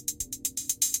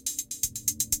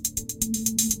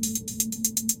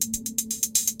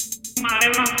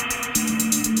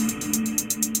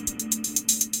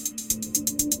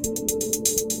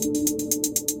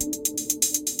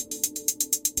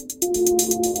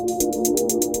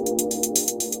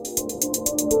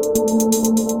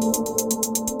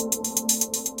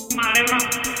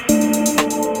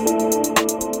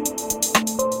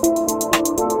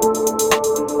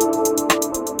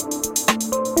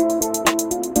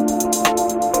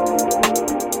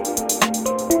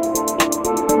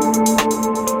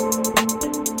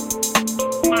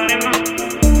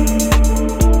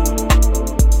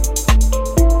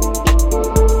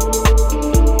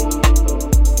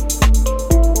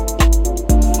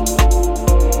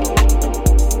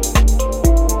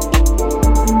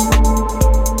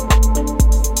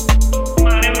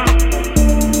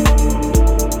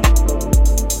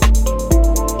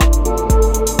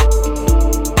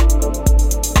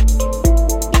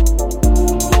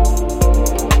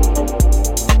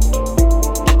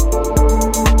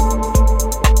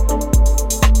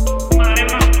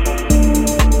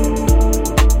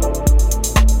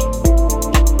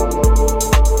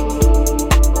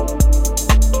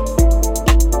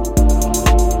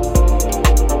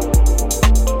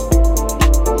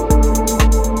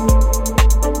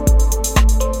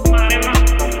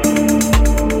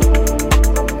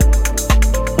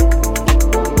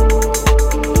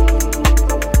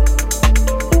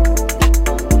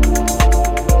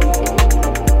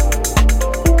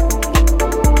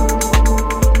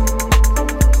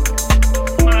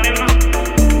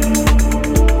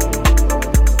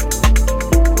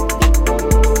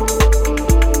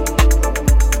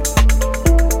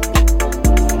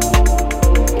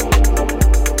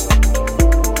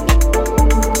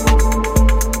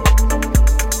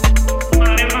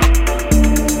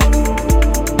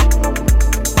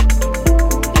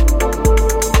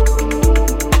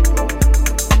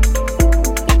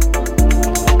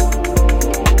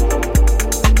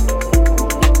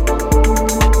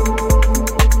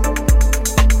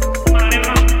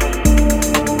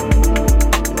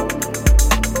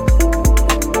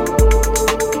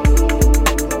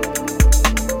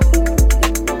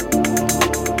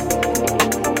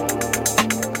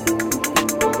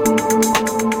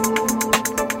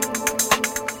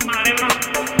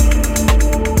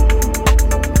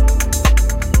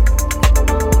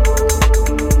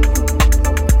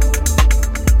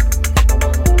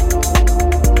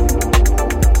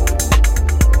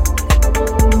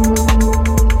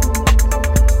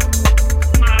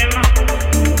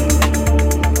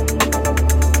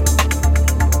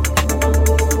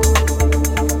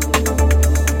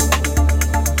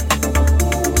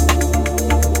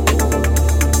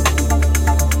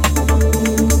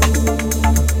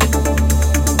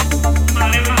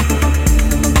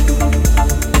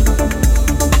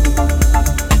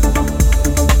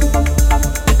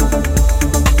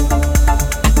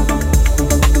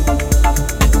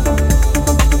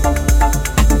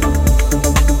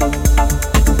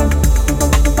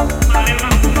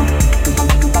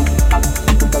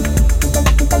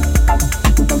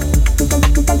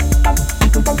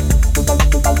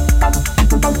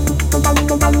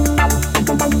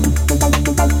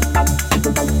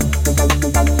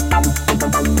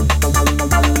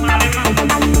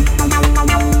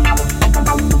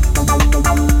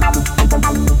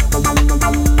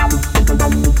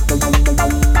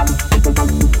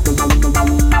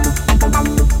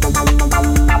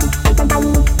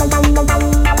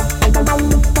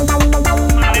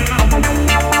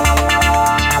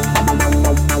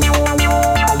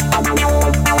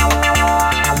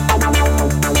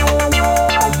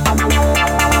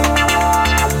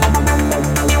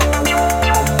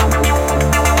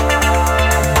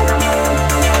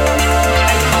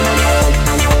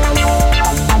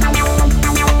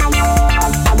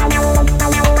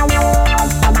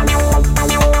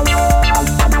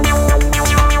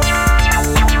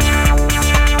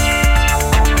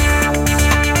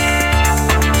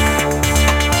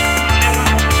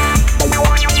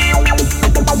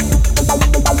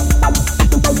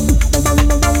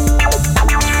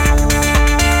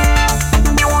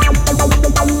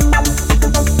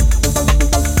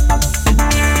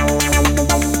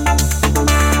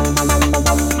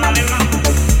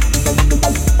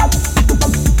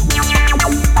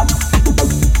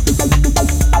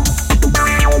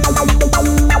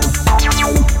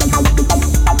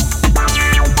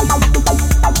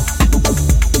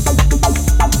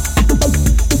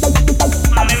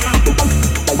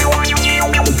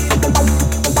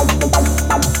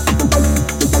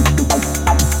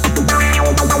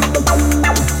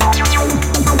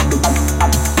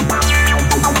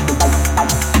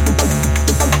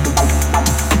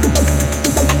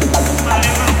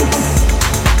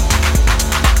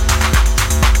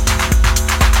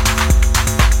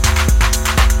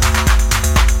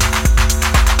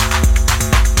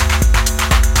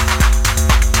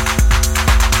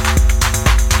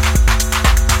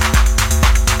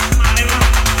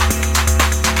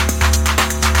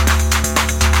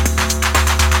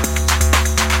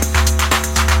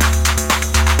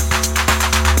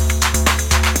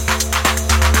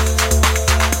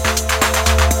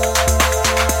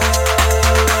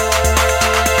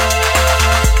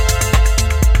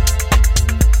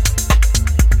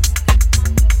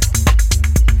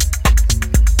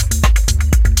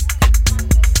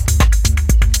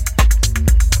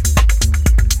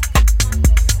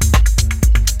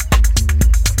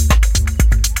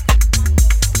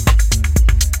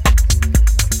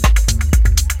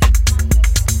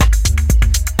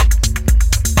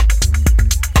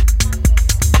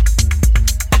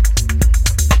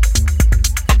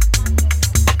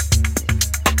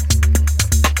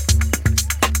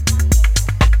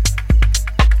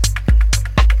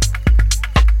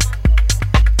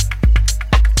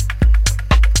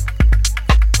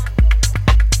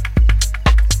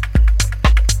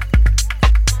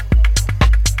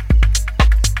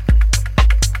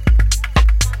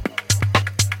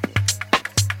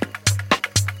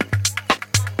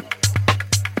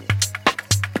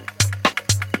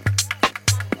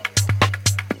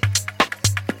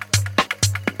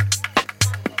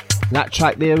 And that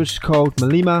track there was called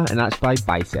Malima, and that's by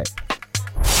Bicep.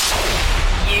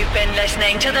 You've been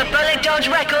listening to the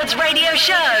Bulletdodge Records radio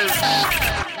show.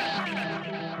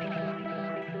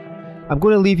 I'm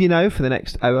going to leave you now for the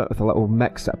next hour with a little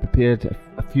mix that I prepared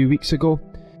a few weeks ago.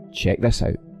 Check this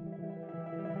out.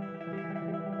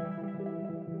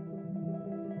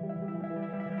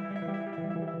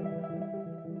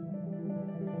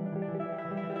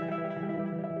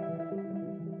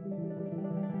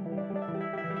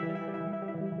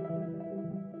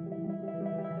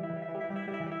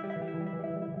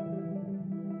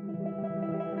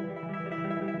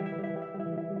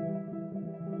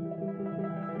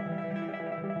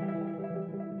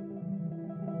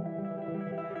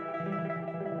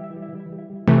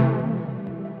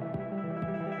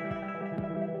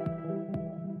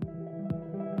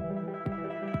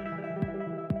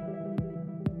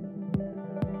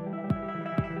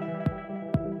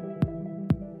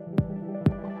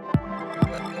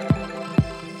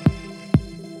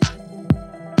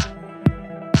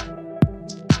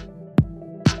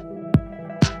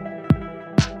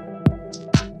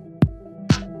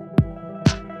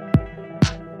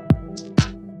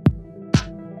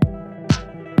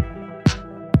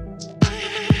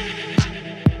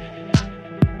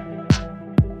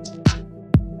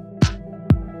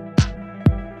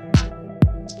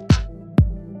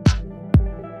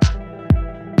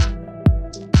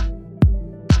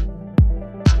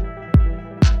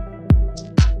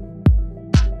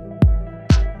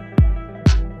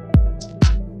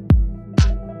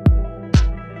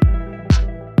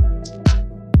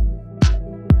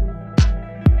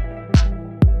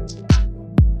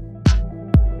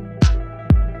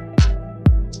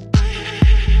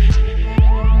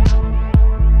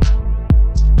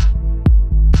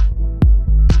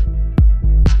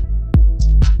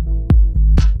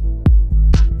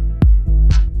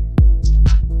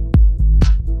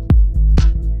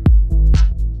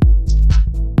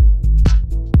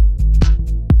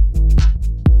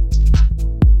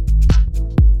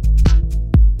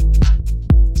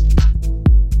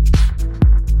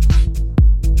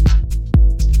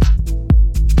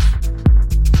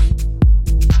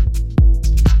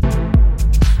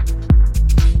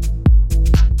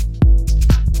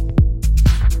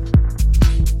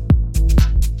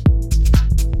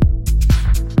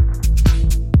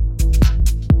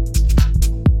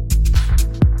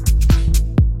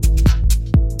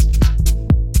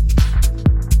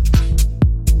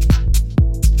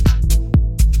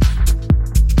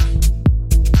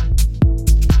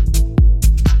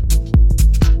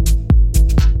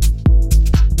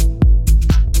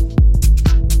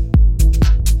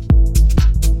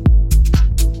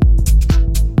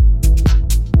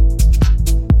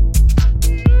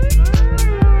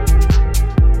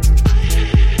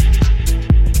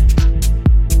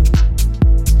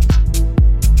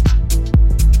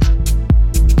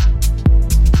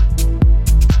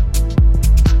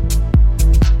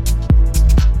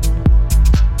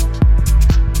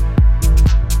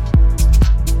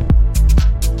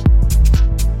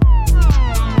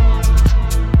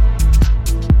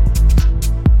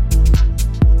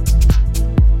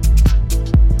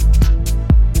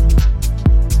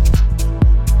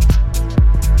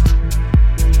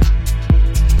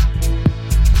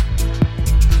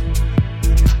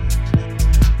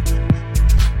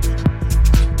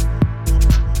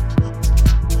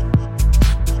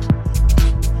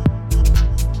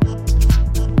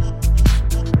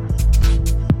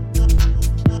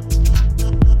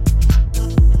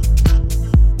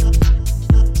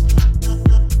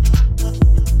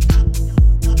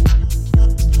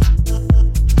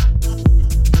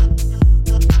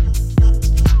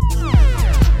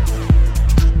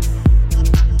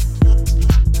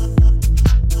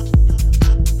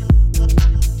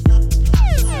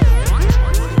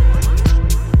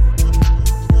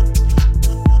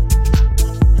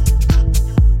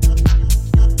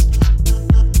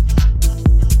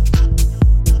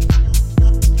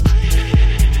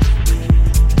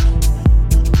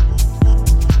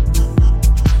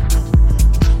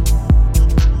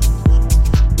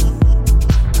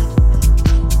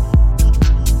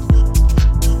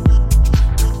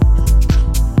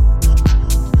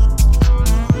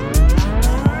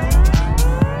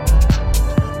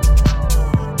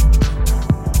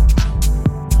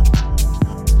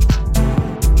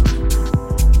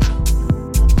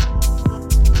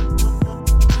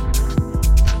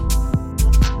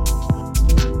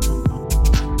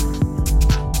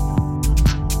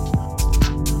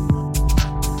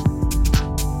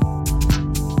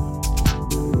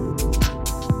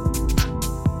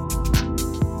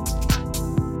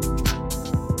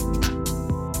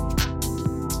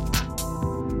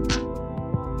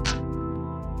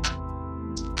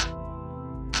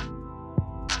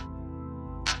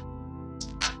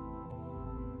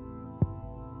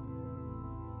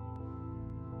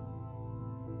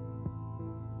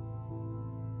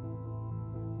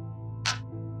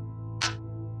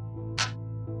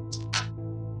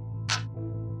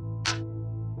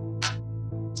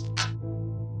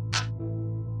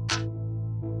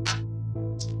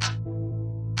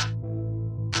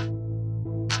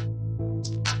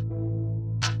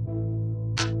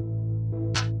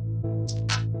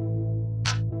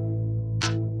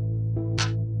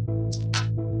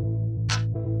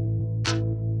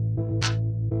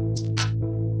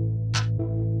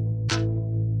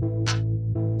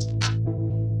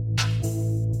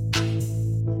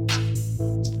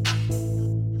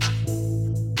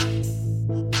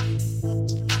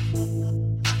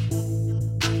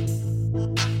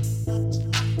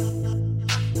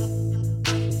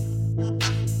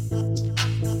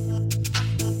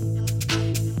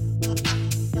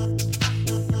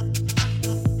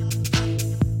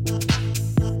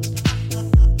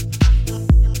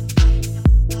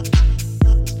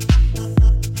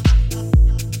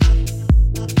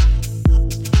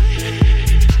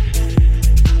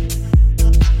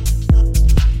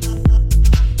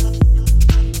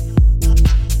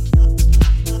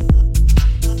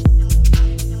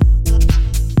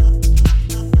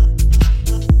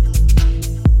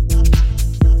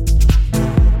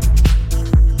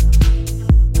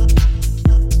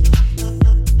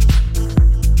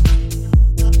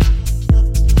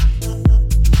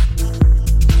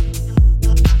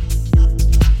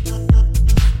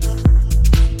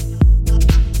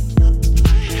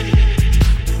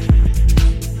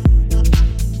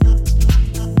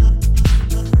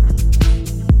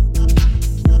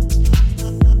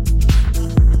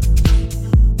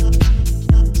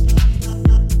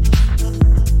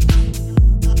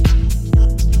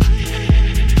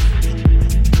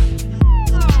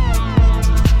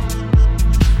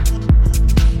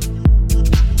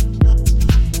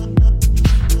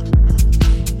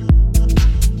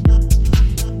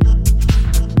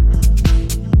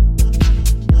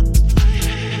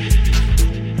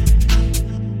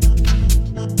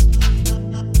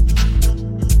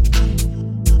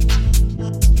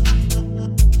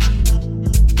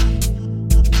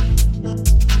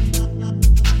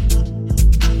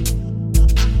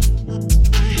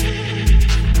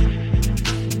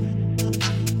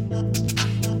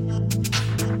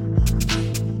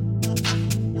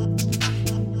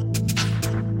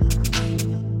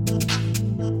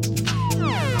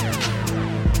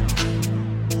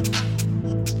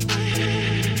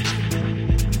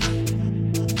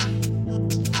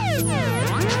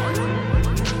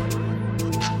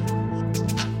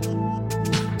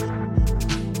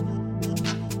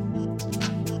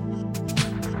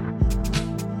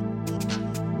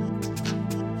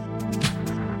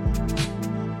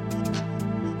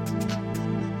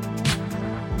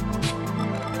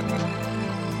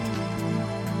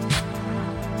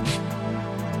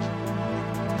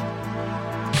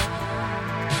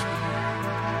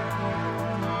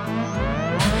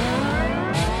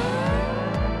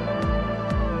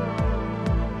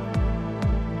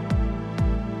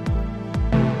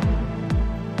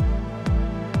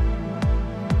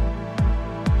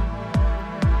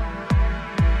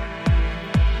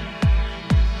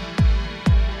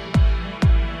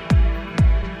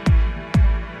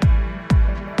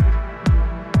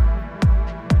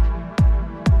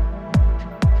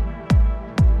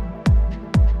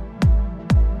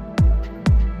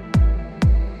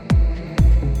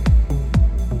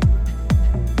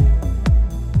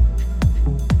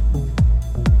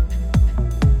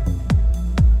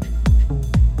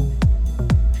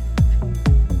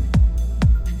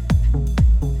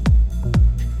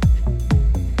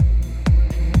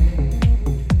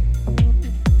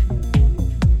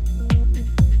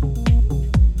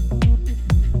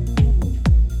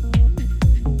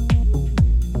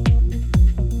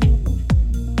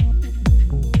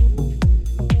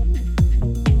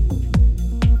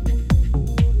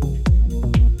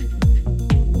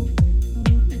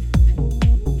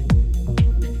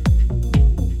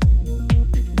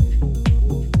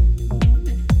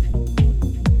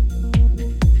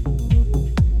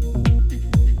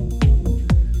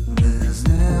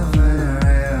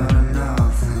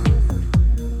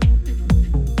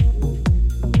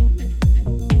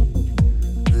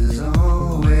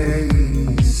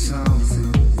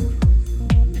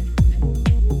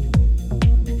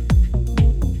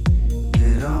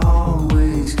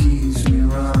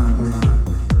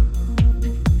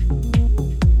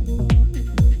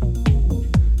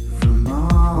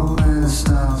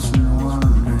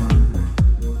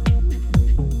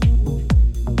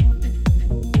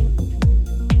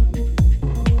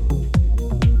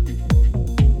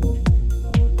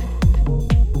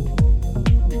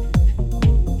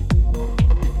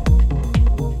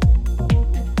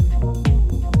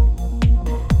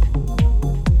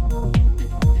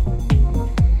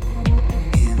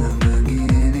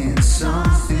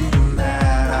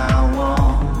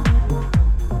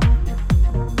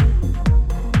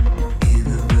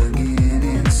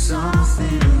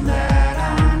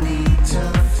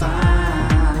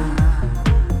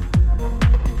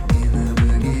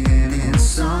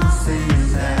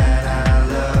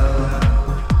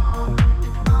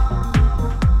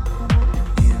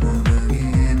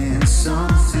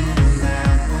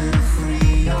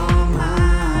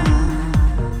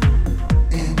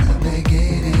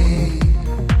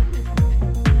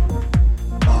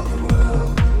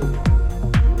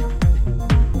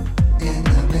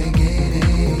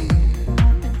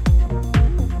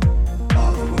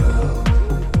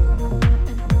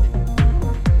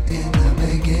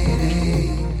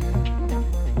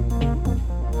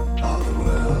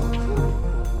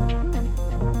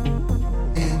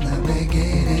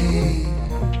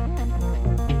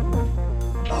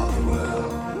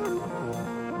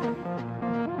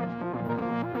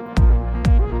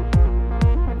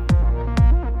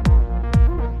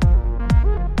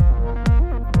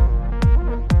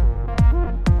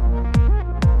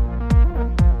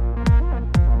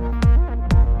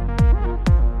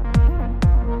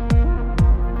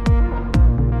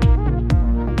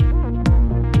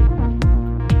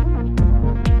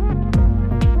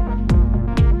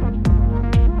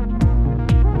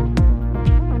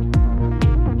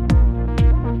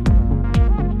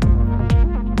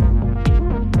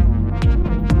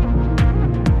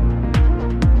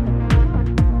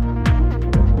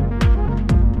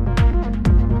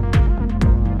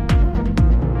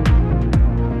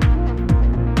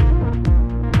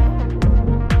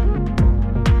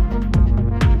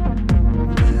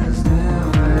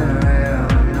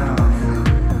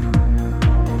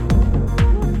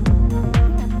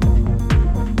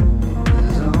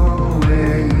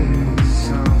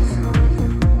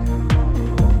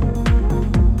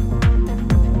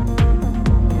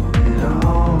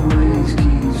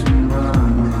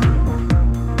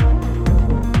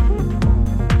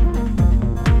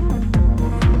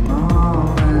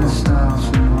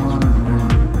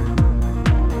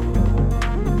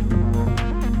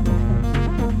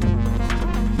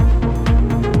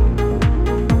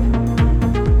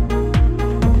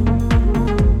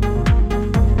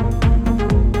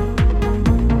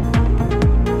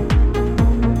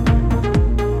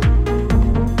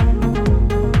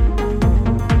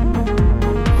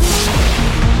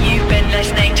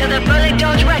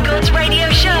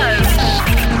 Radio Show.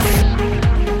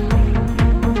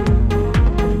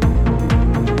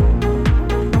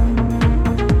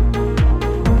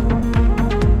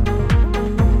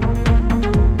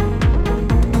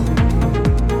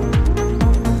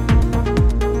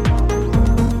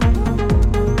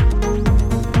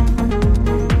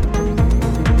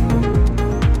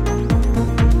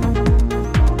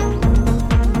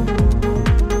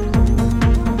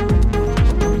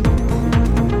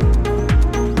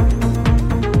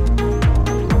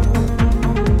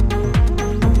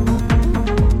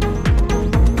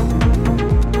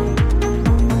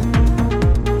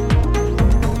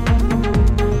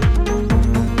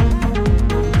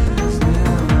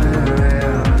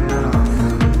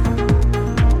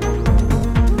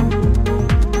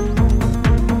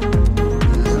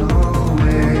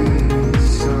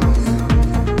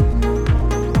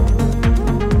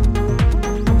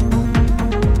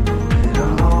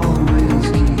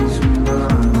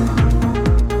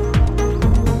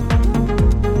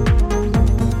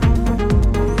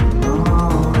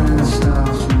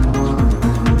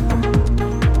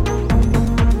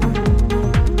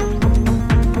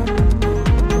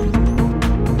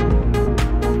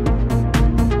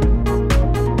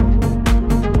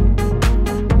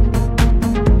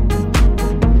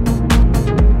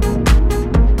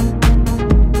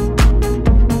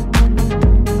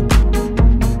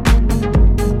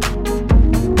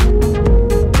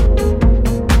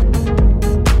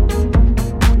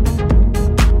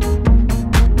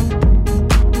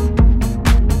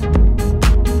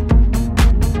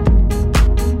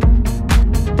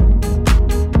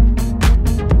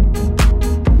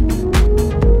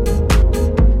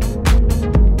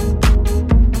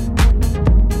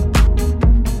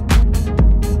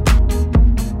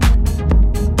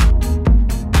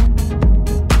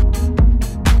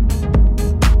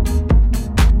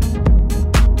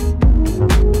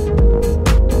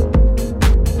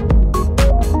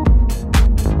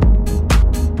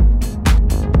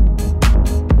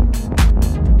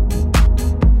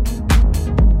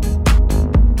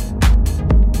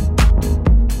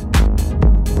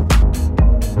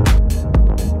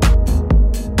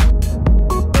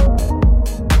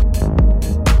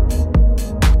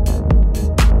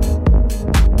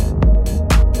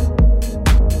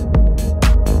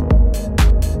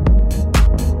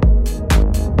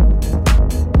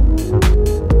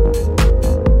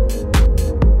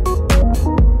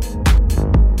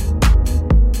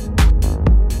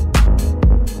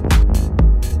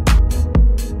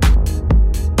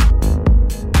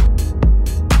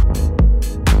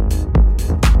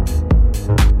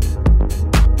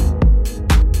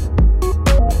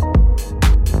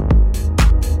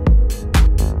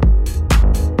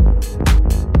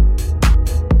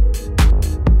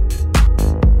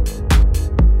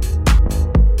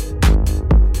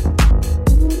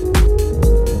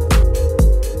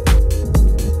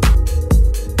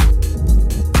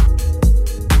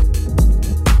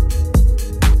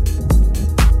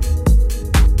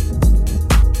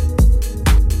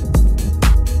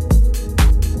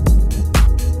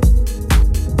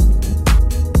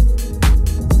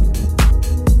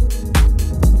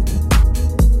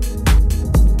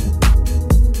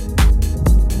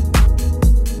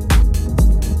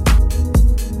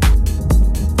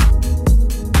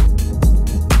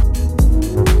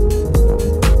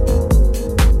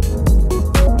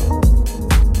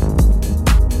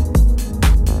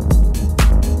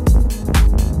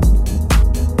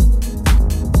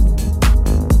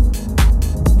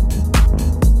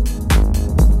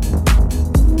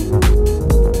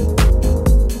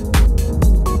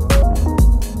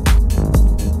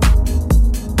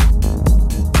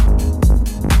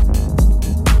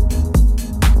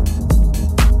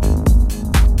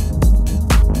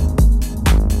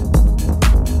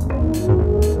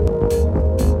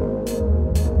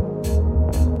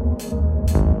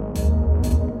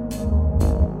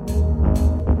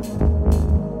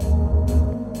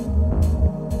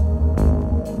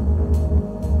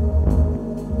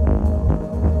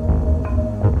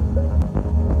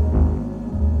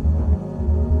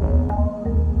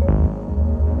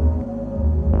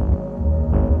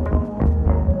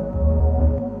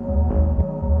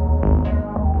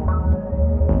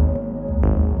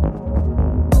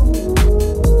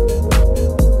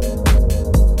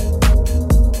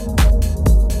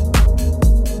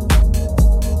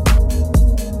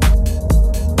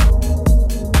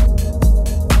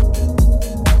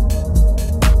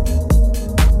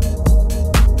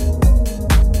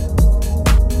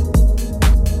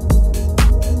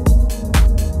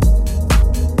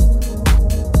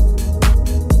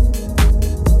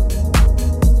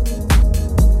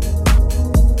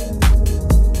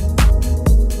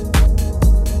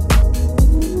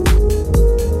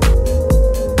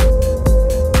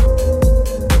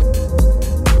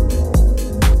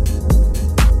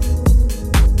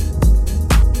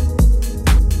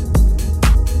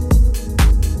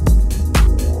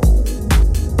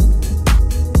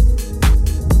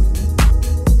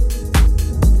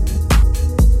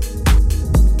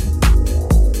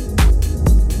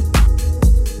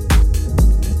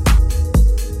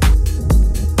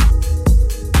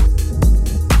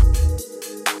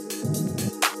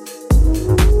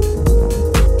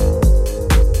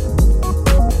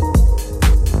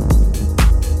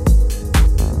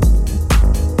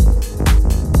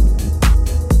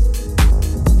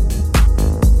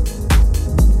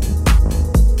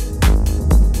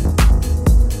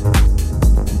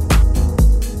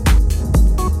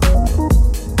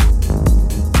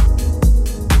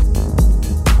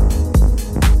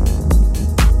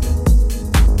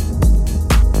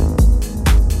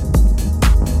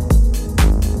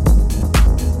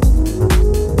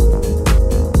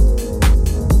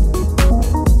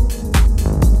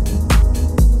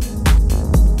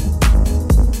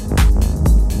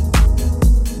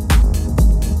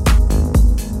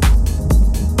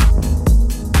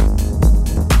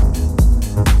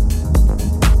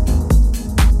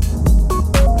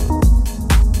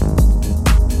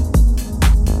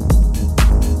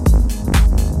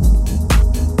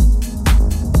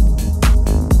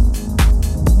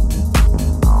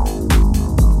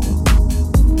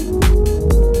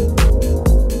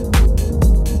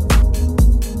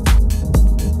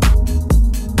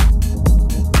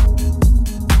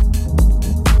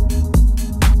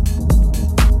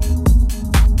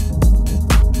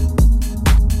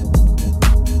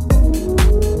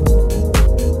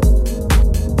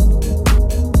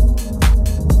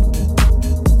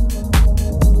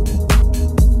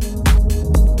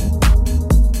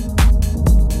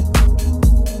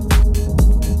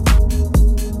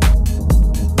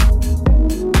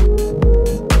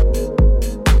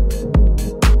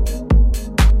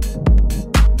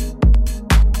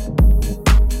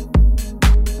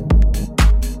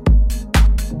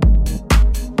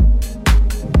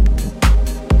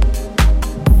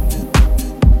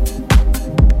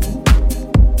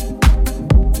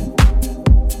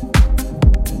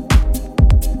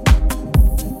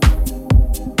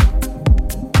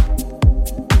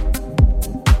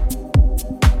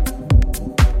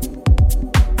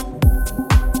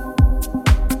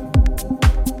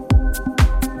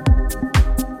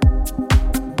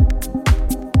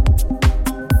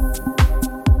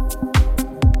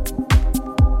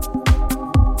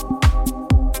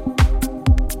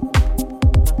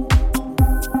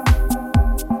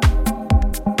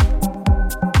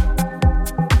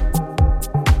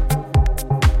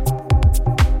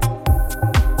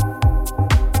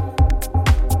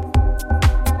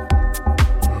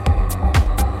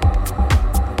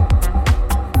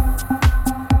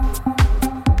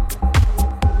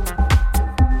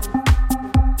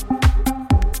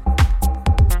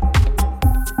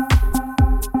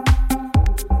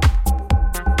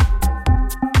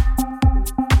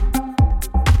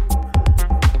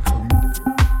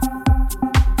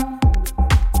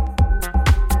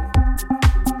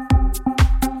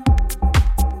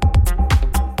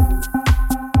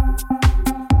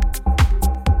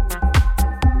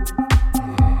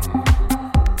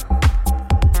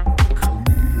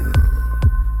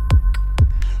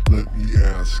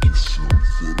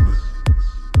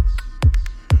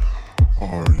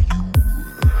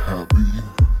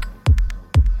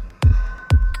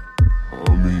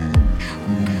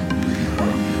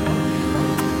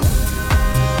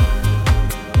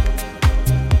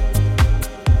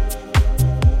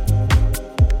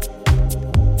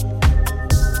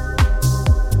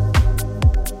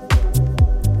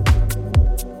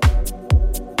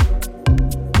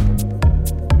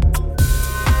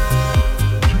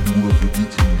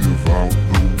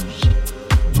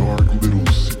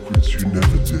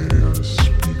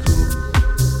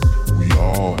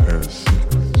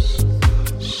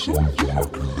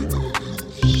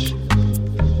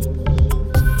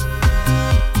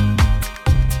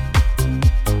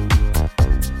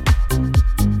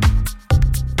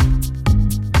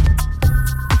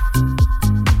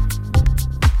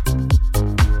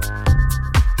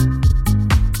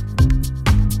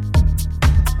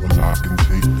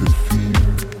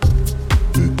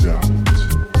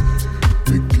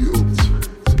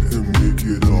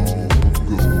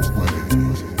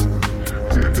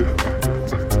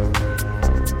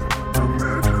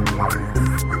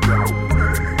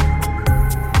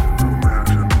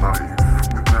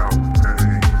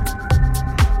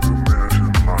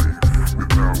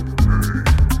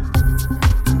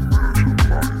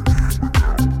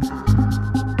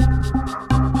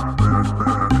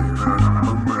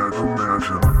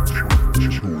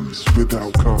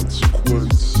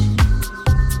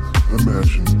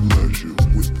 Imagine pleasure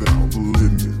without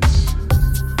limits.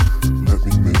 Let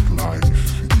me make life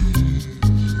easy.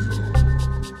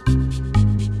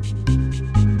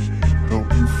 Help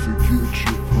you forget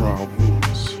your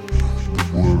problems, the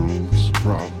world's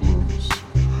problems.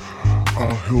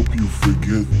 I'll help you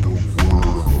forget the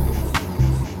world.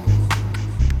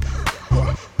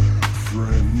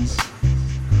 Friends,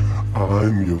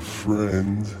 I'm your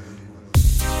friend.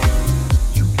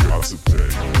 You got to pay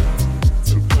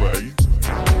to play.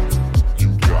 You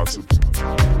got to pay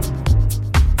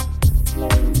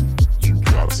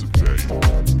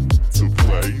to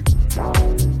play.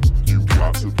 You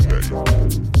got to pay.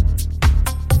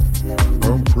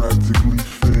 I'm practically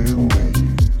family.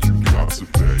 You got to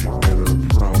pay, and I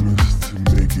promise to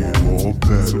make it all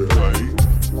better. To play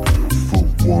for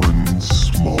one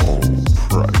small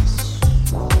price.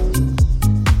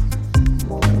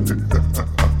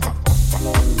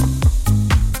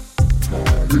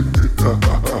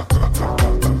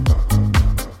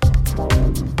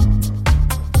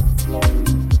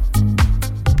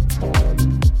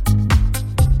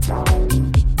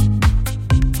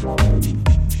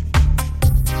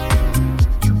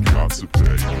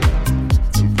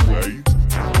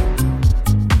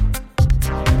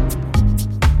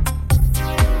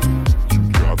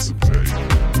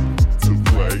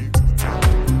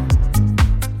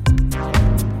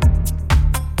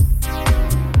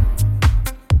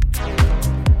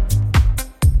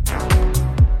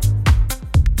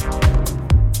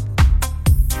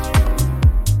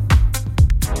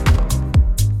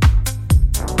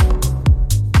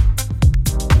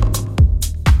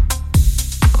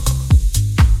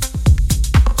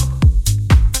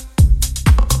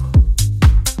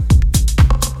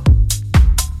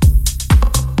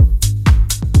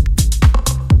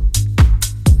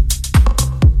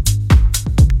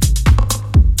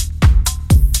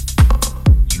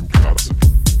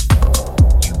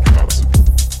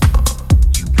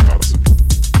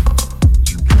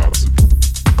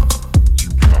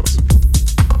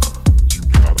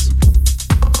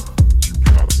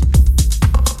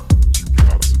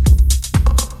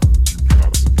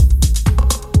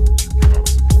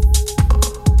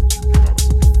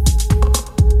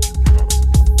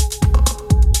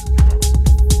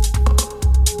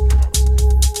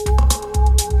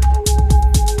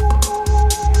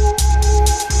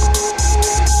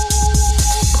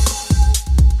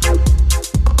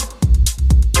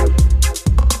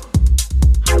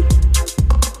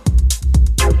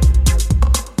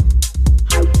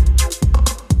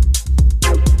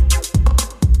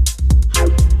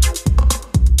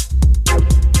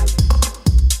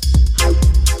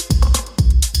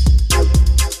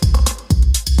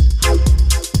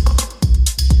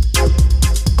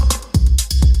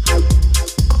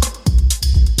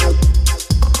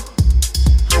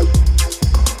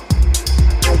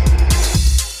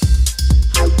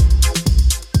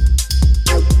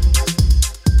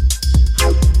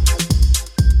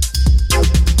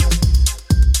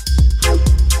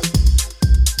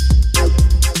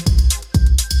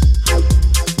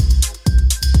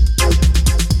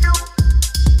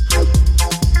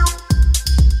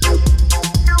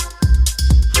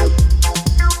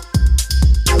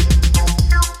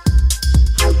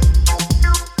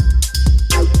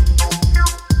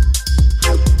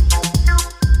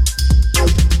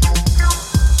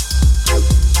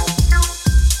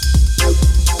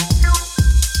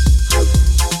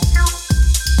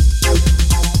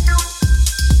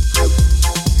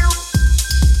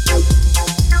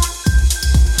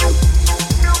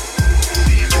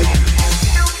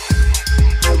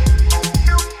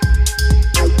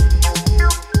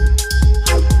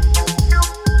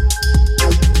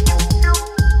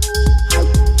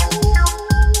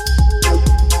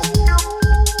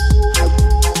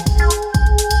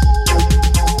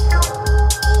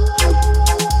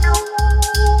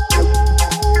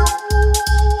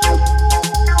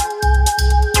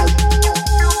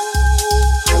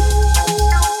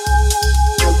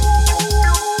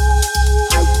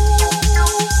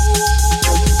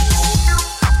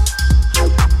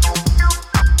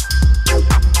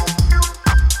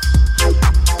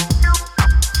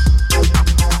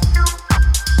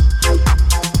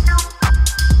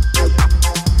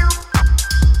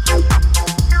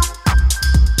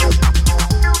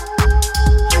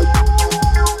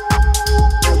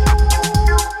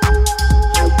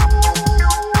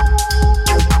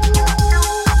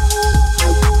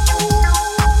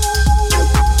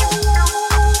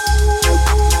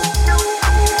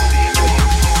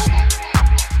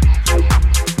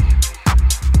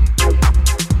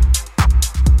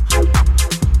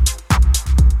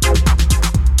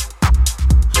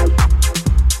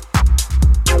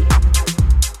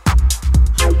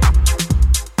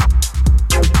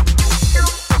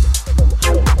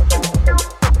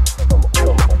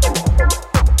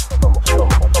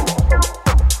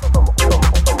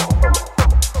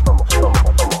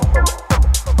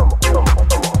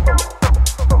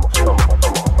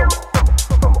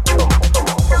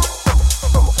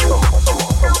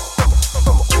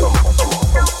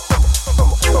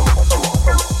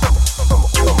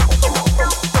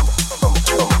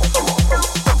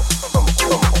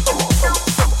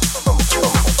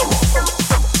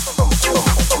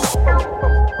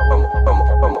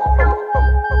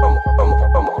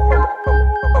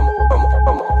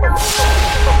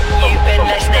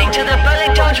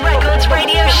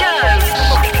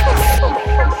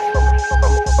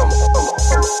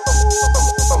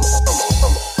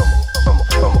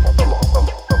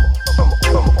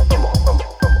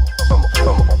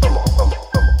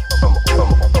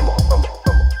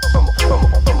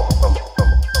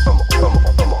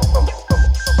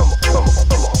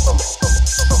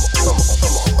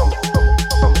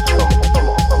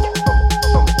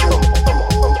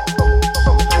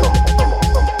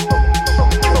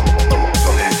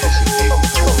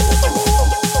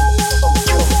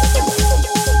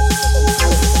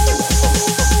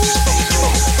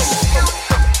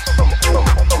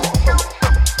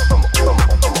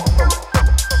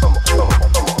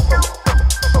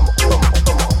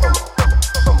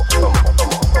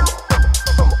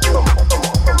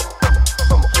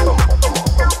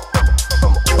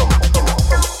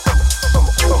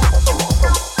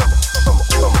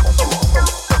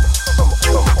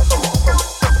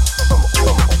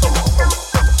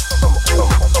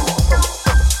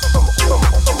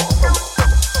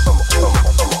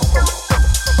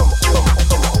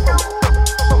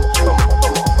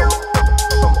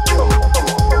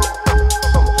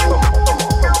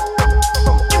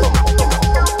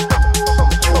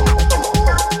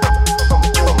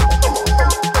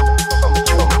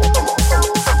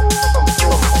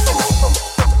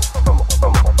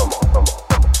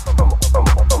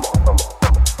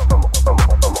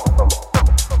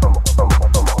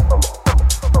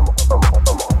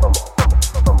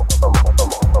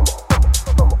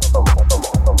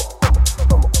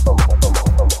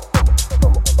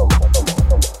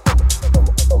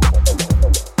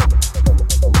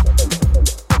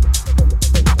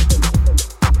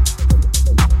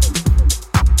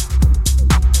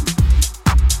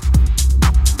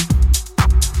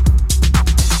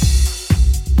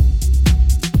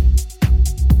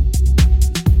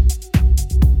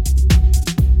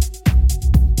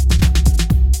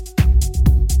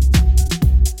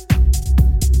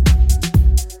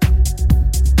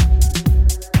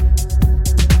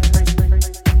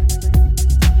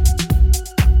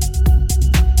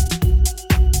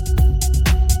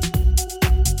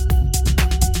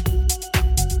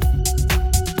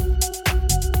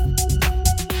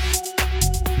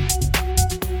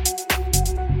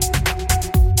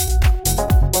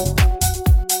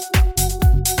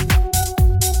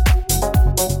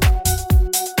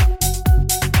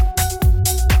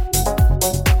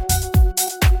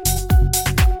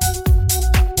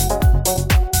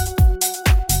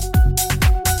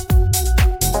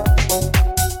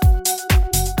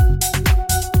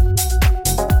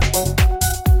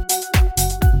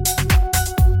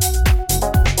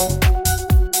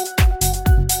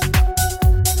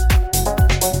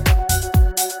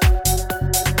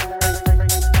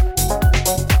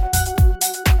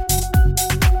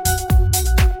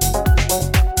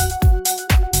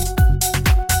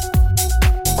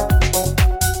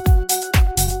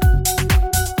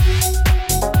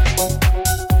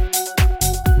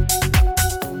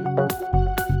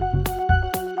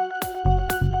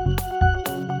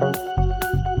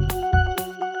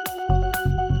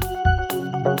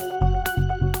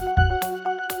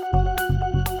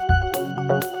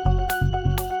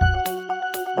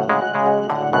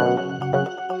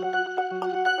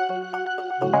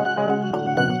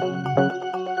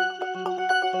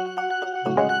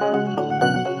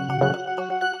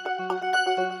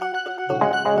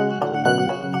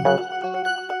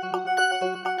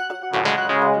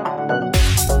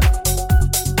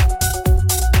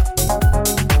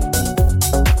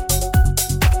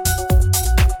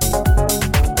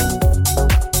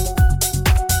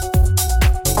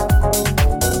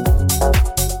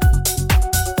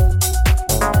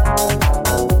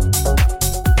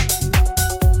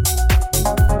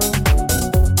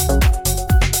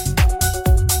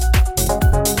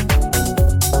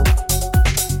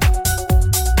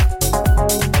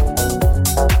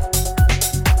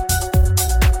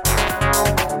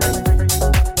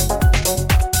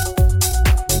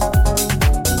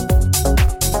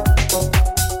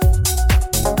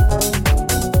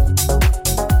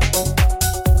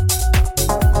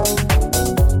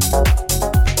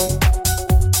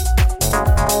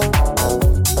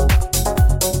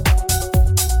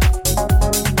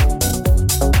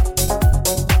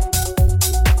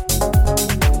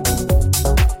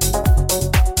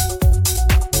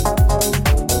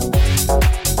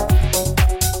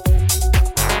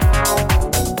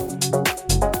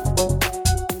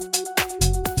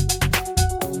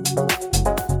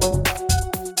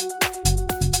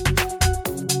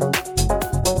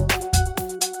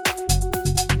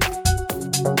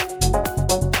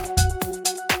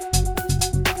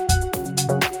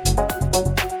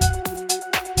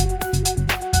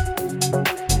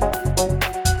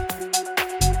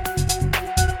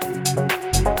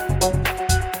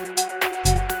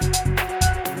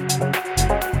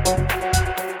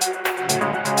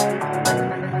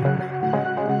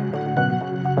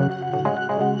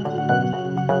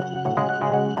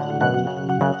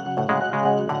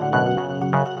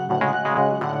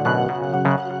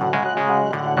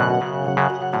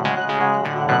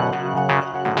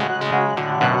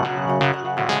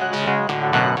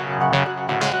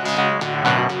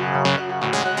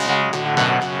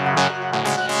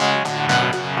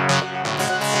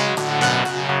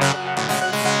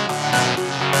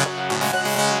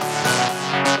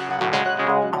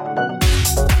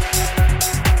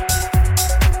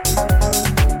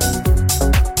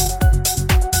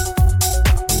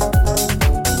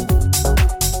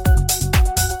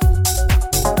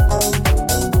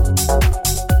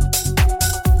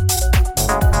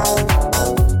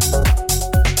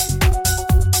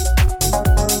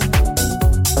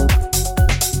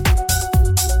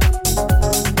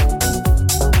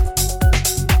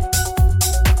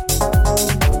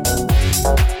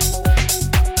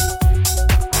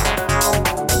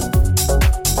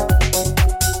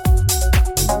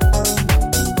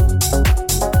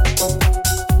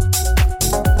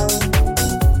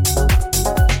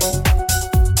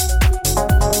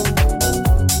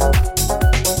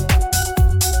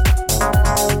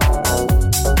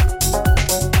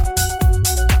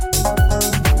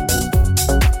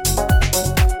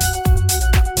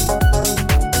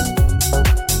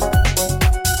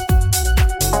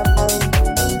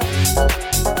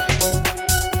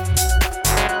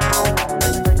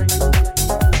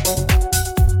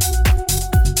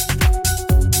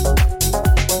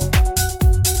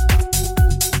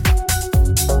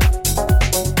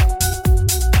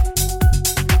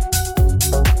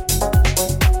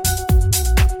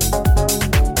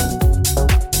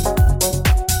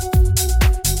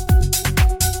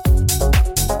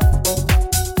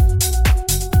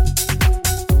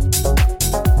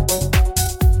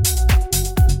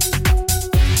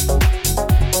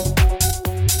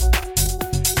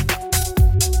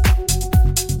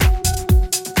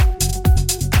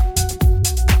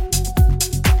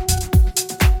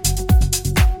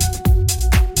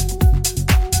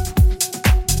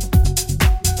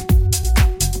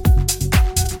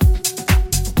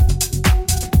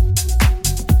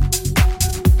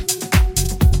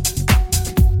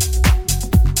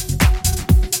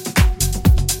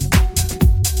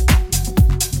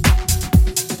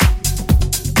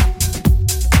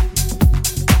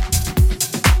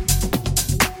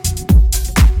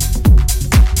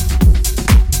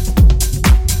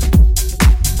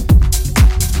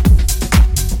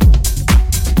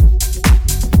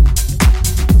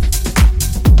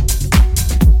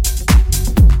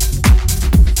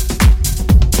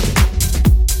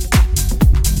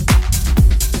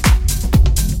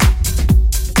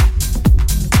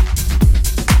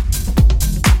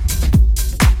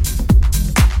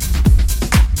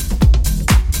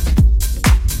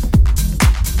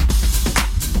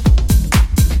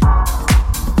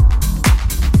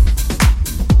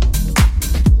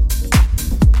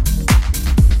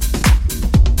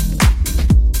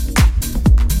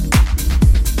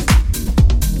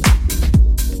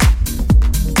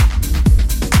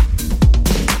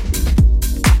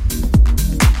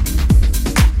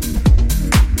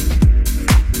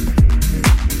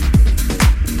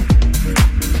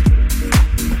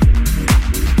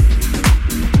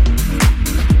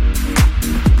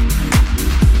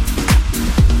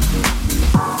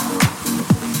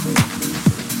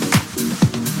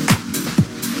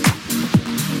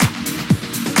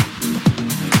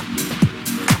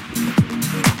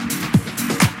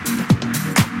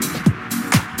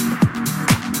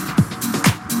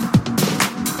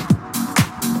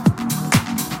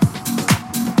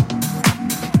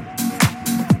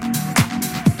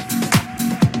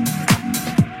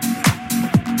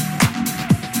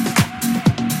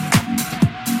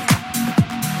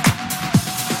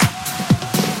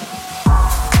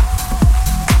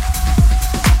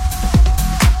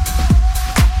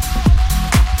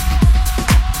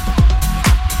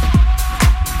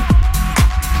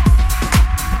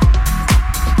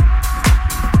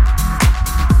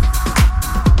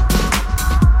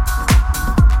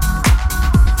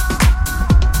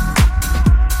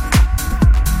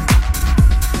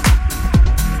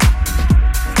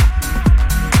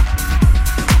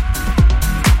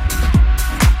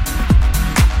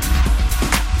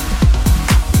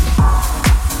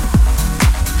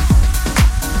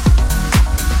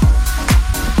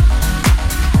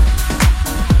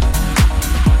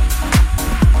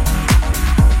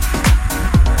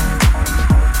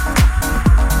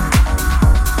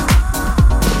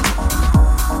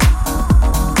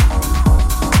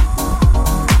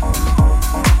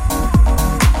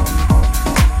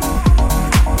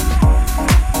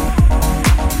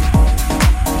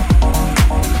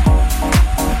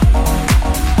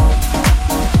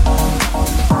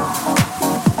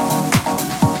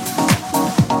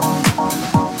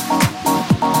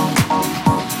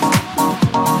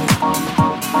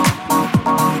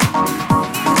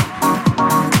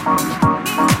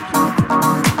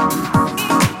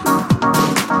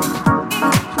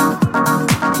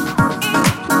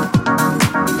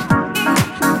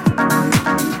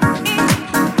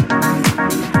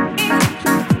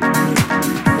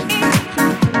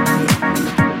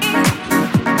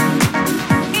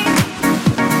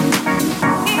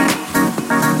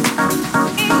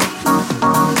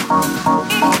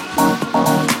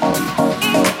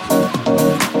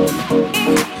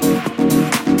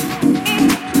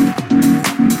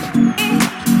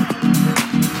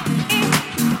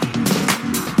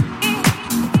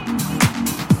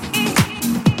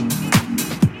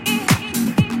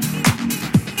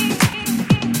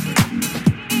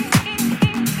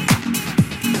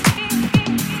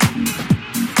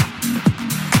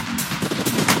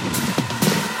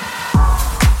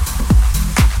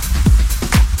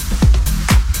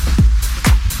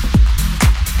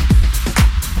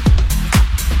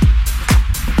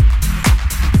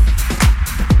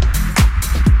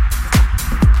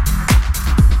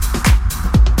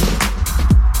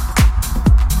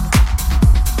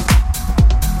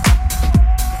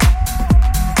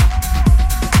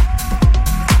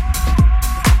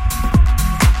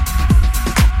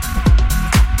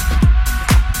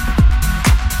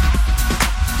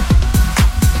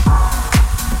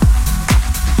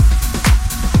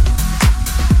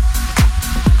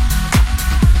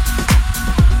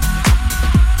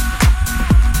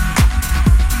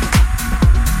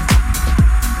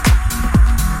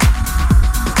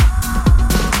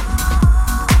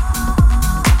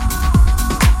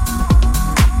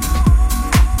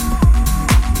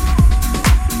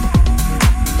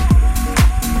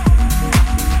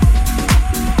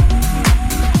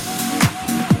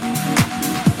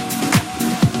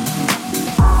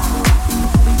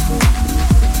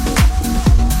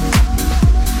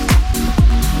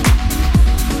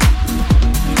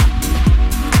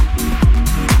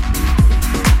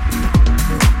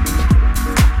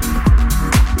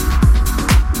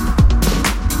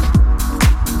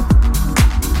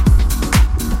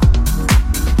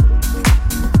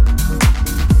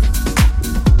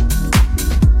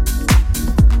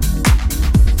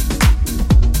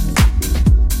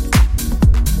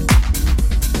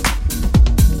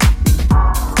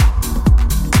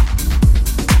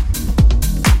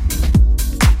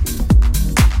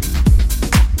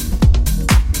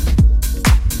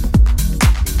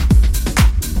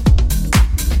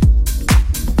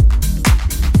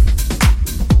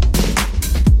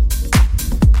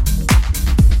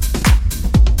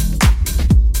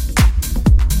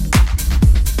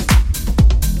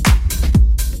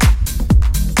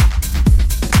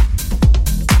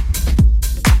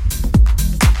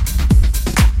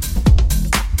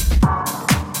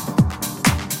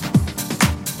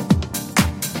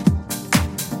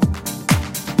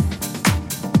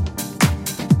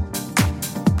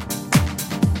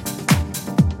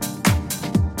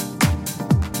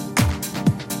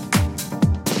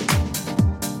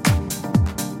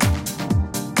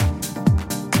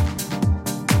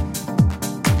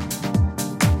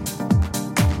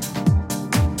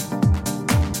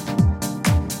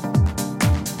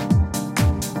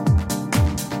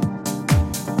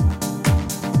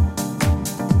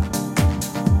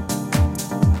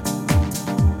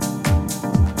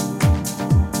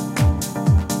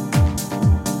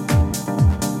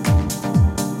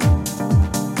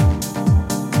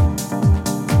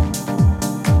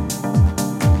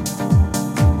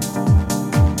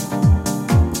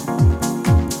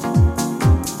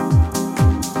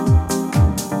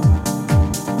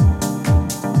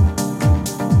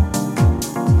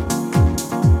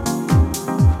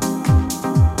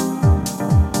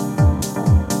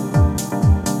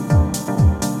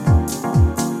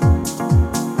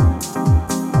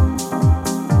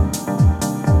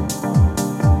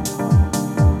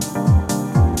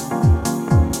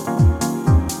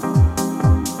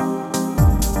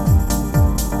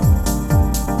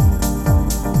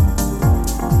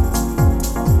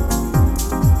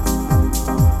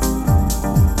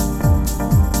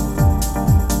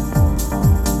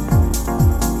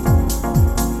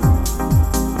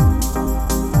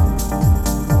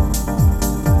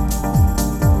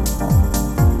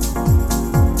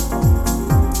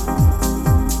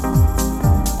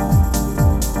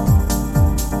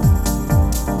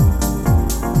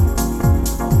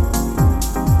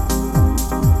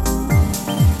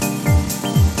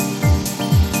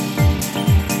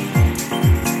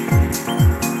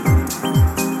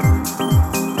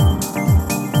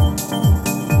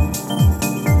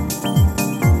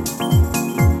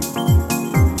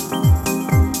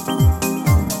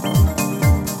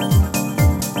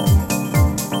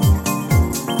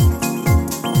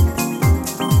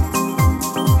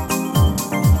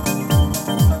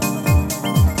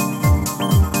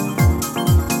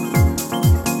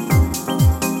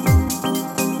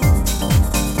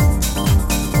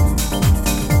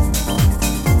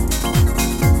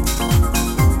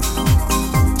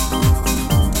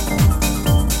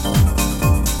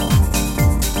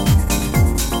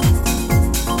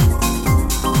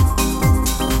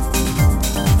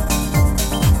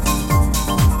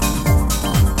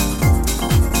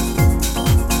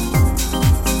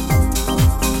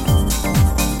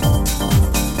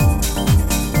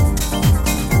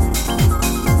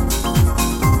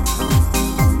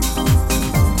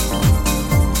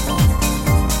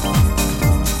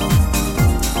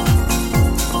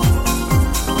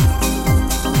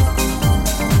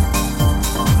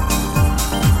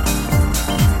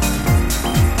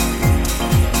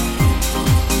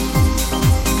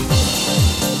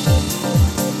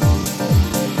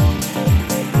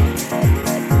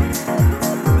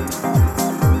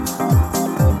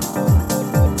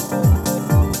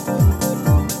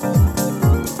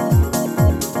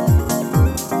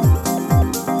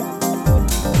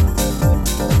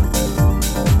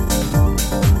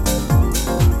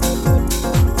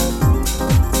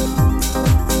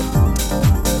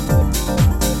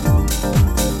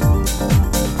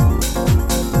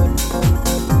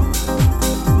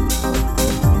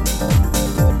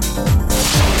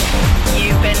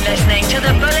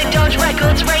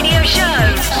 Records radio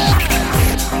show.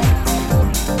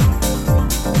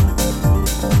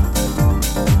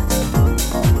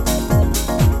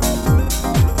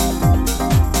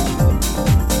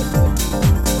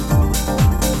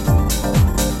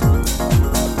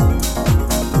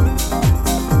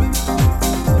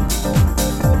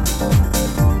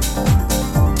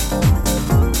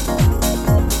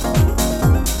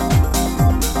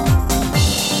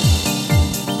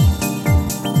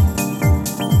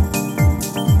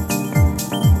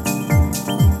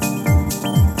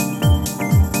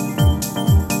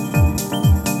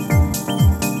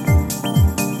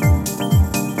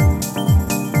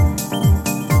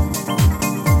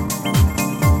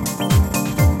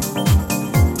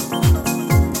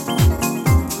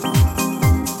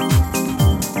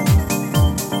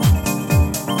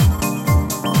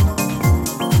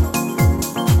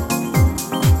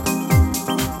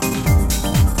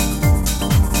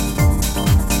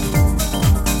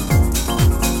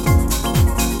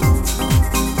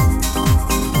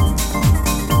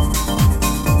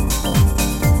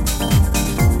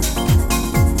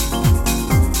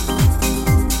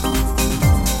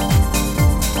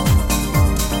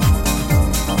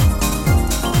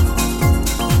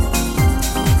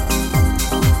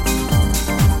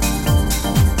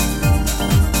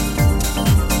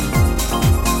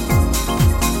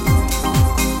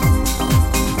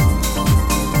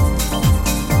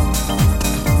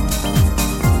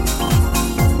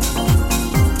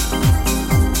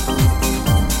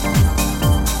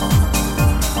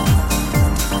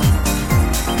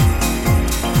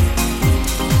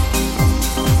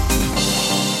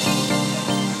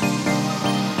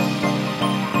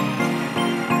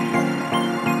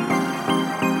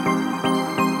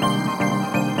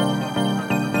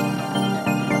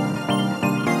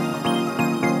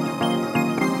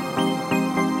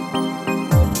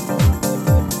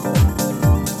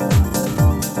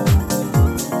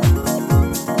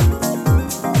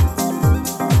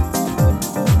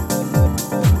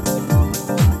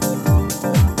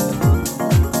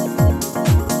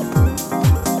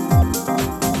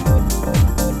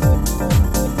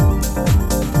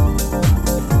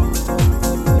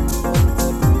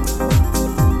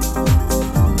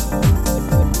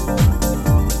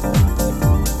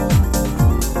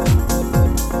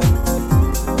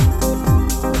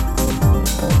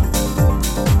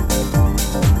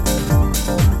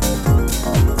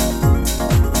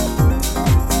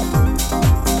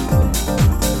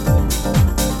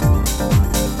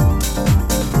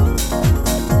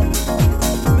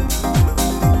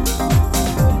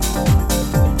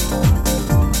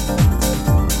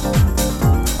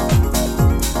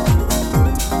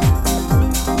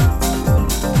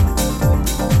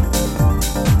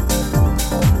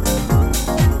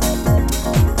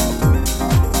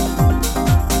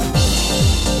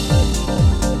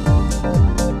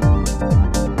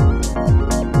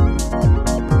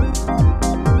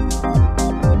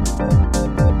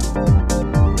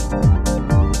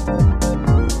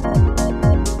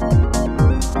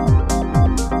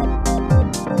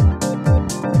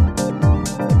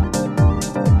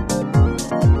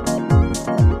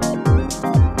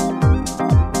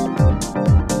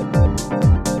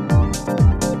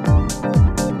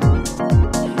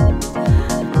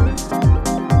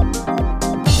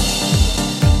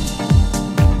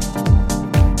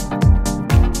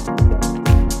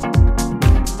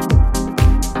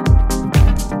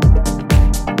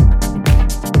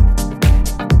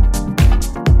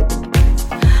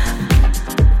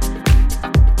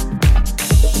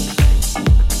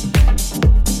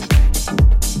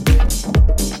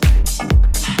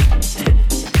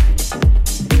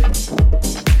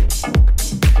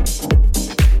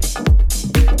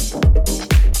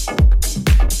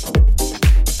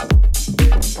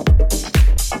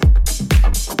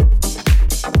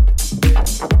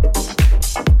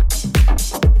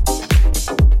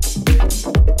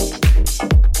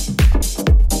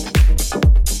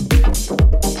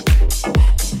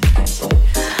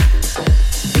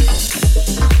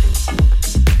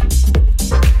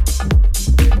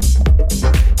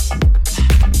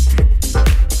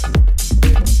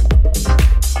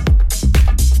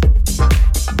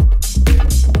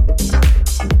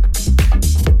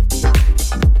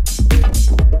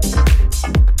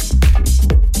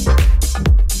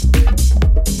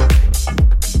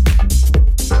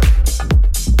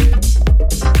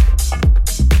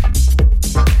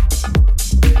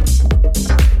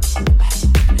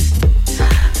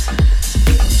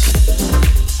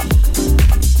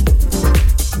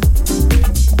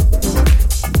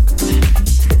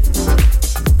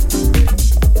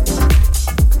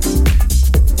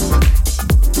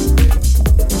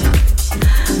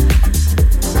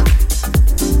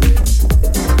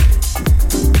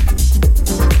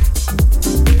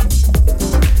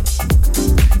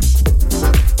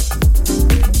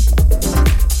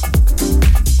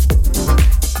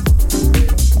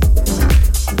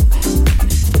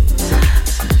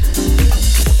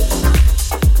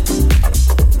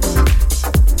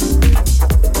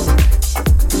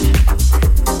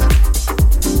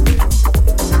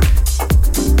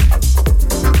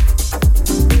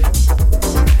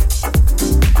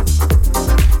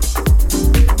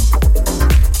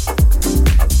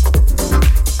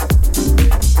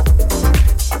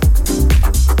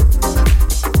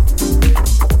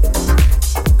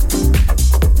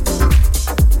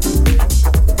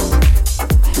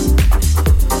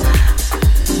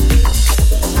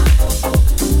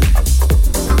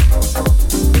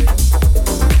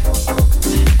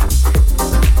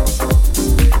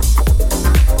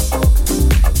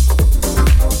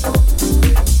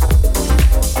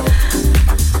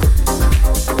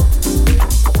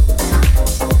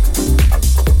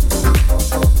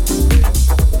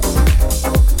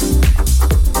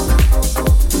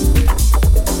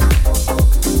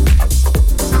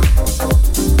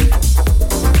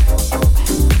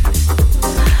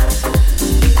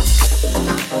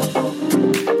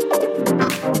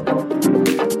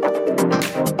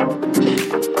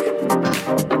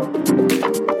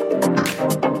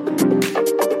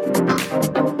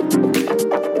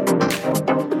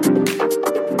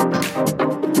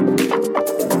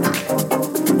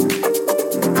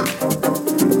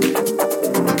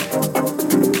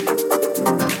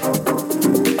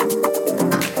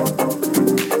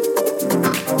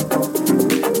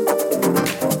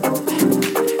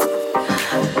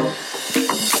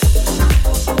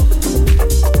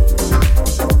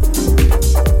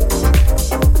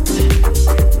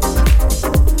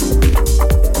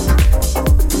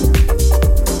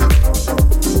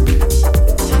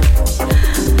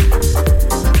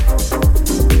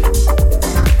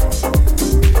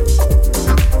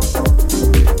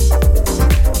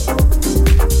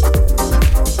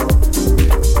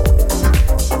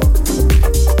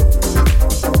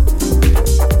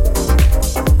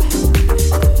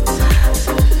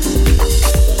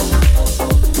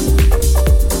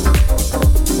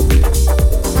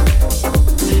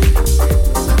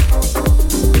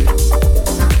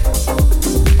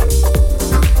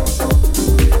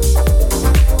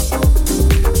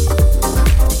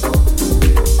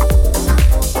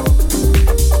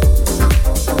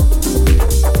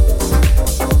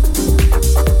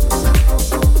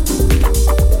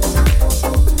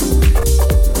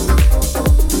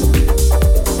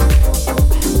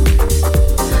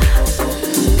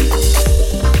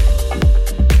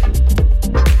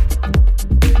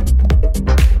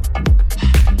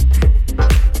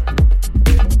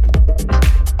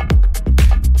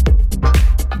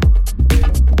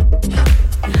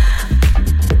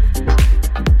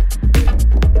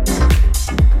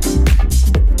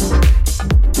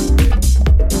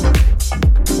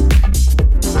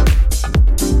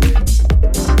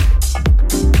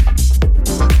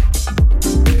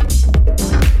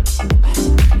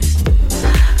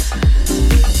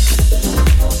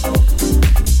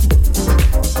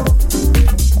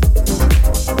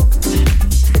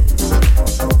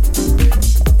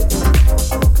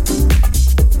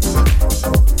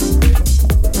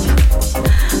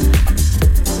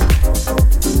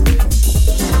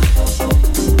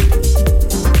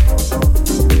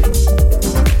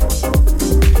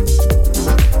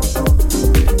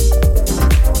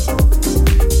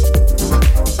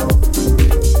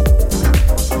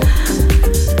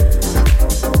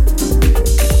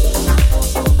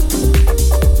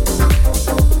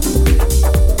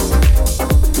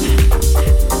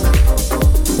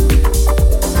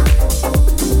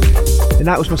 And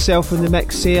that was myself in the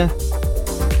mix here. I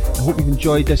hope you've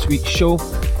enjoyed this week's show.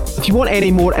 If you want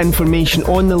any more information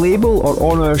on the label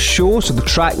or on our show, so the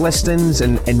track listings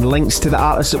and links to the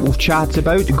artists that we've chatted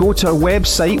about, go to our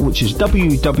website, which is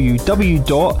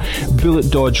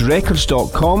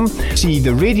www.bulletdodgerecords.com. See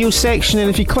the radio section, and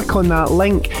if you click on that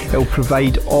link, it'll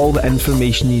provide all the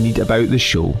information you need about the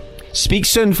show. Speak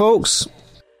soon, folks.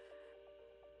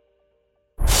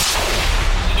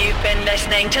 You've been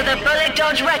listening to the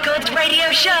Bulletdodge Records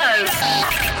radio show.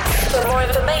 For more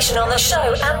information on the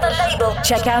show and the label,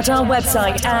 check out our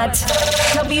website at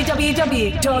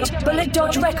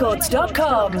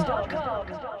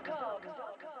www.bulletdodgerecords.com.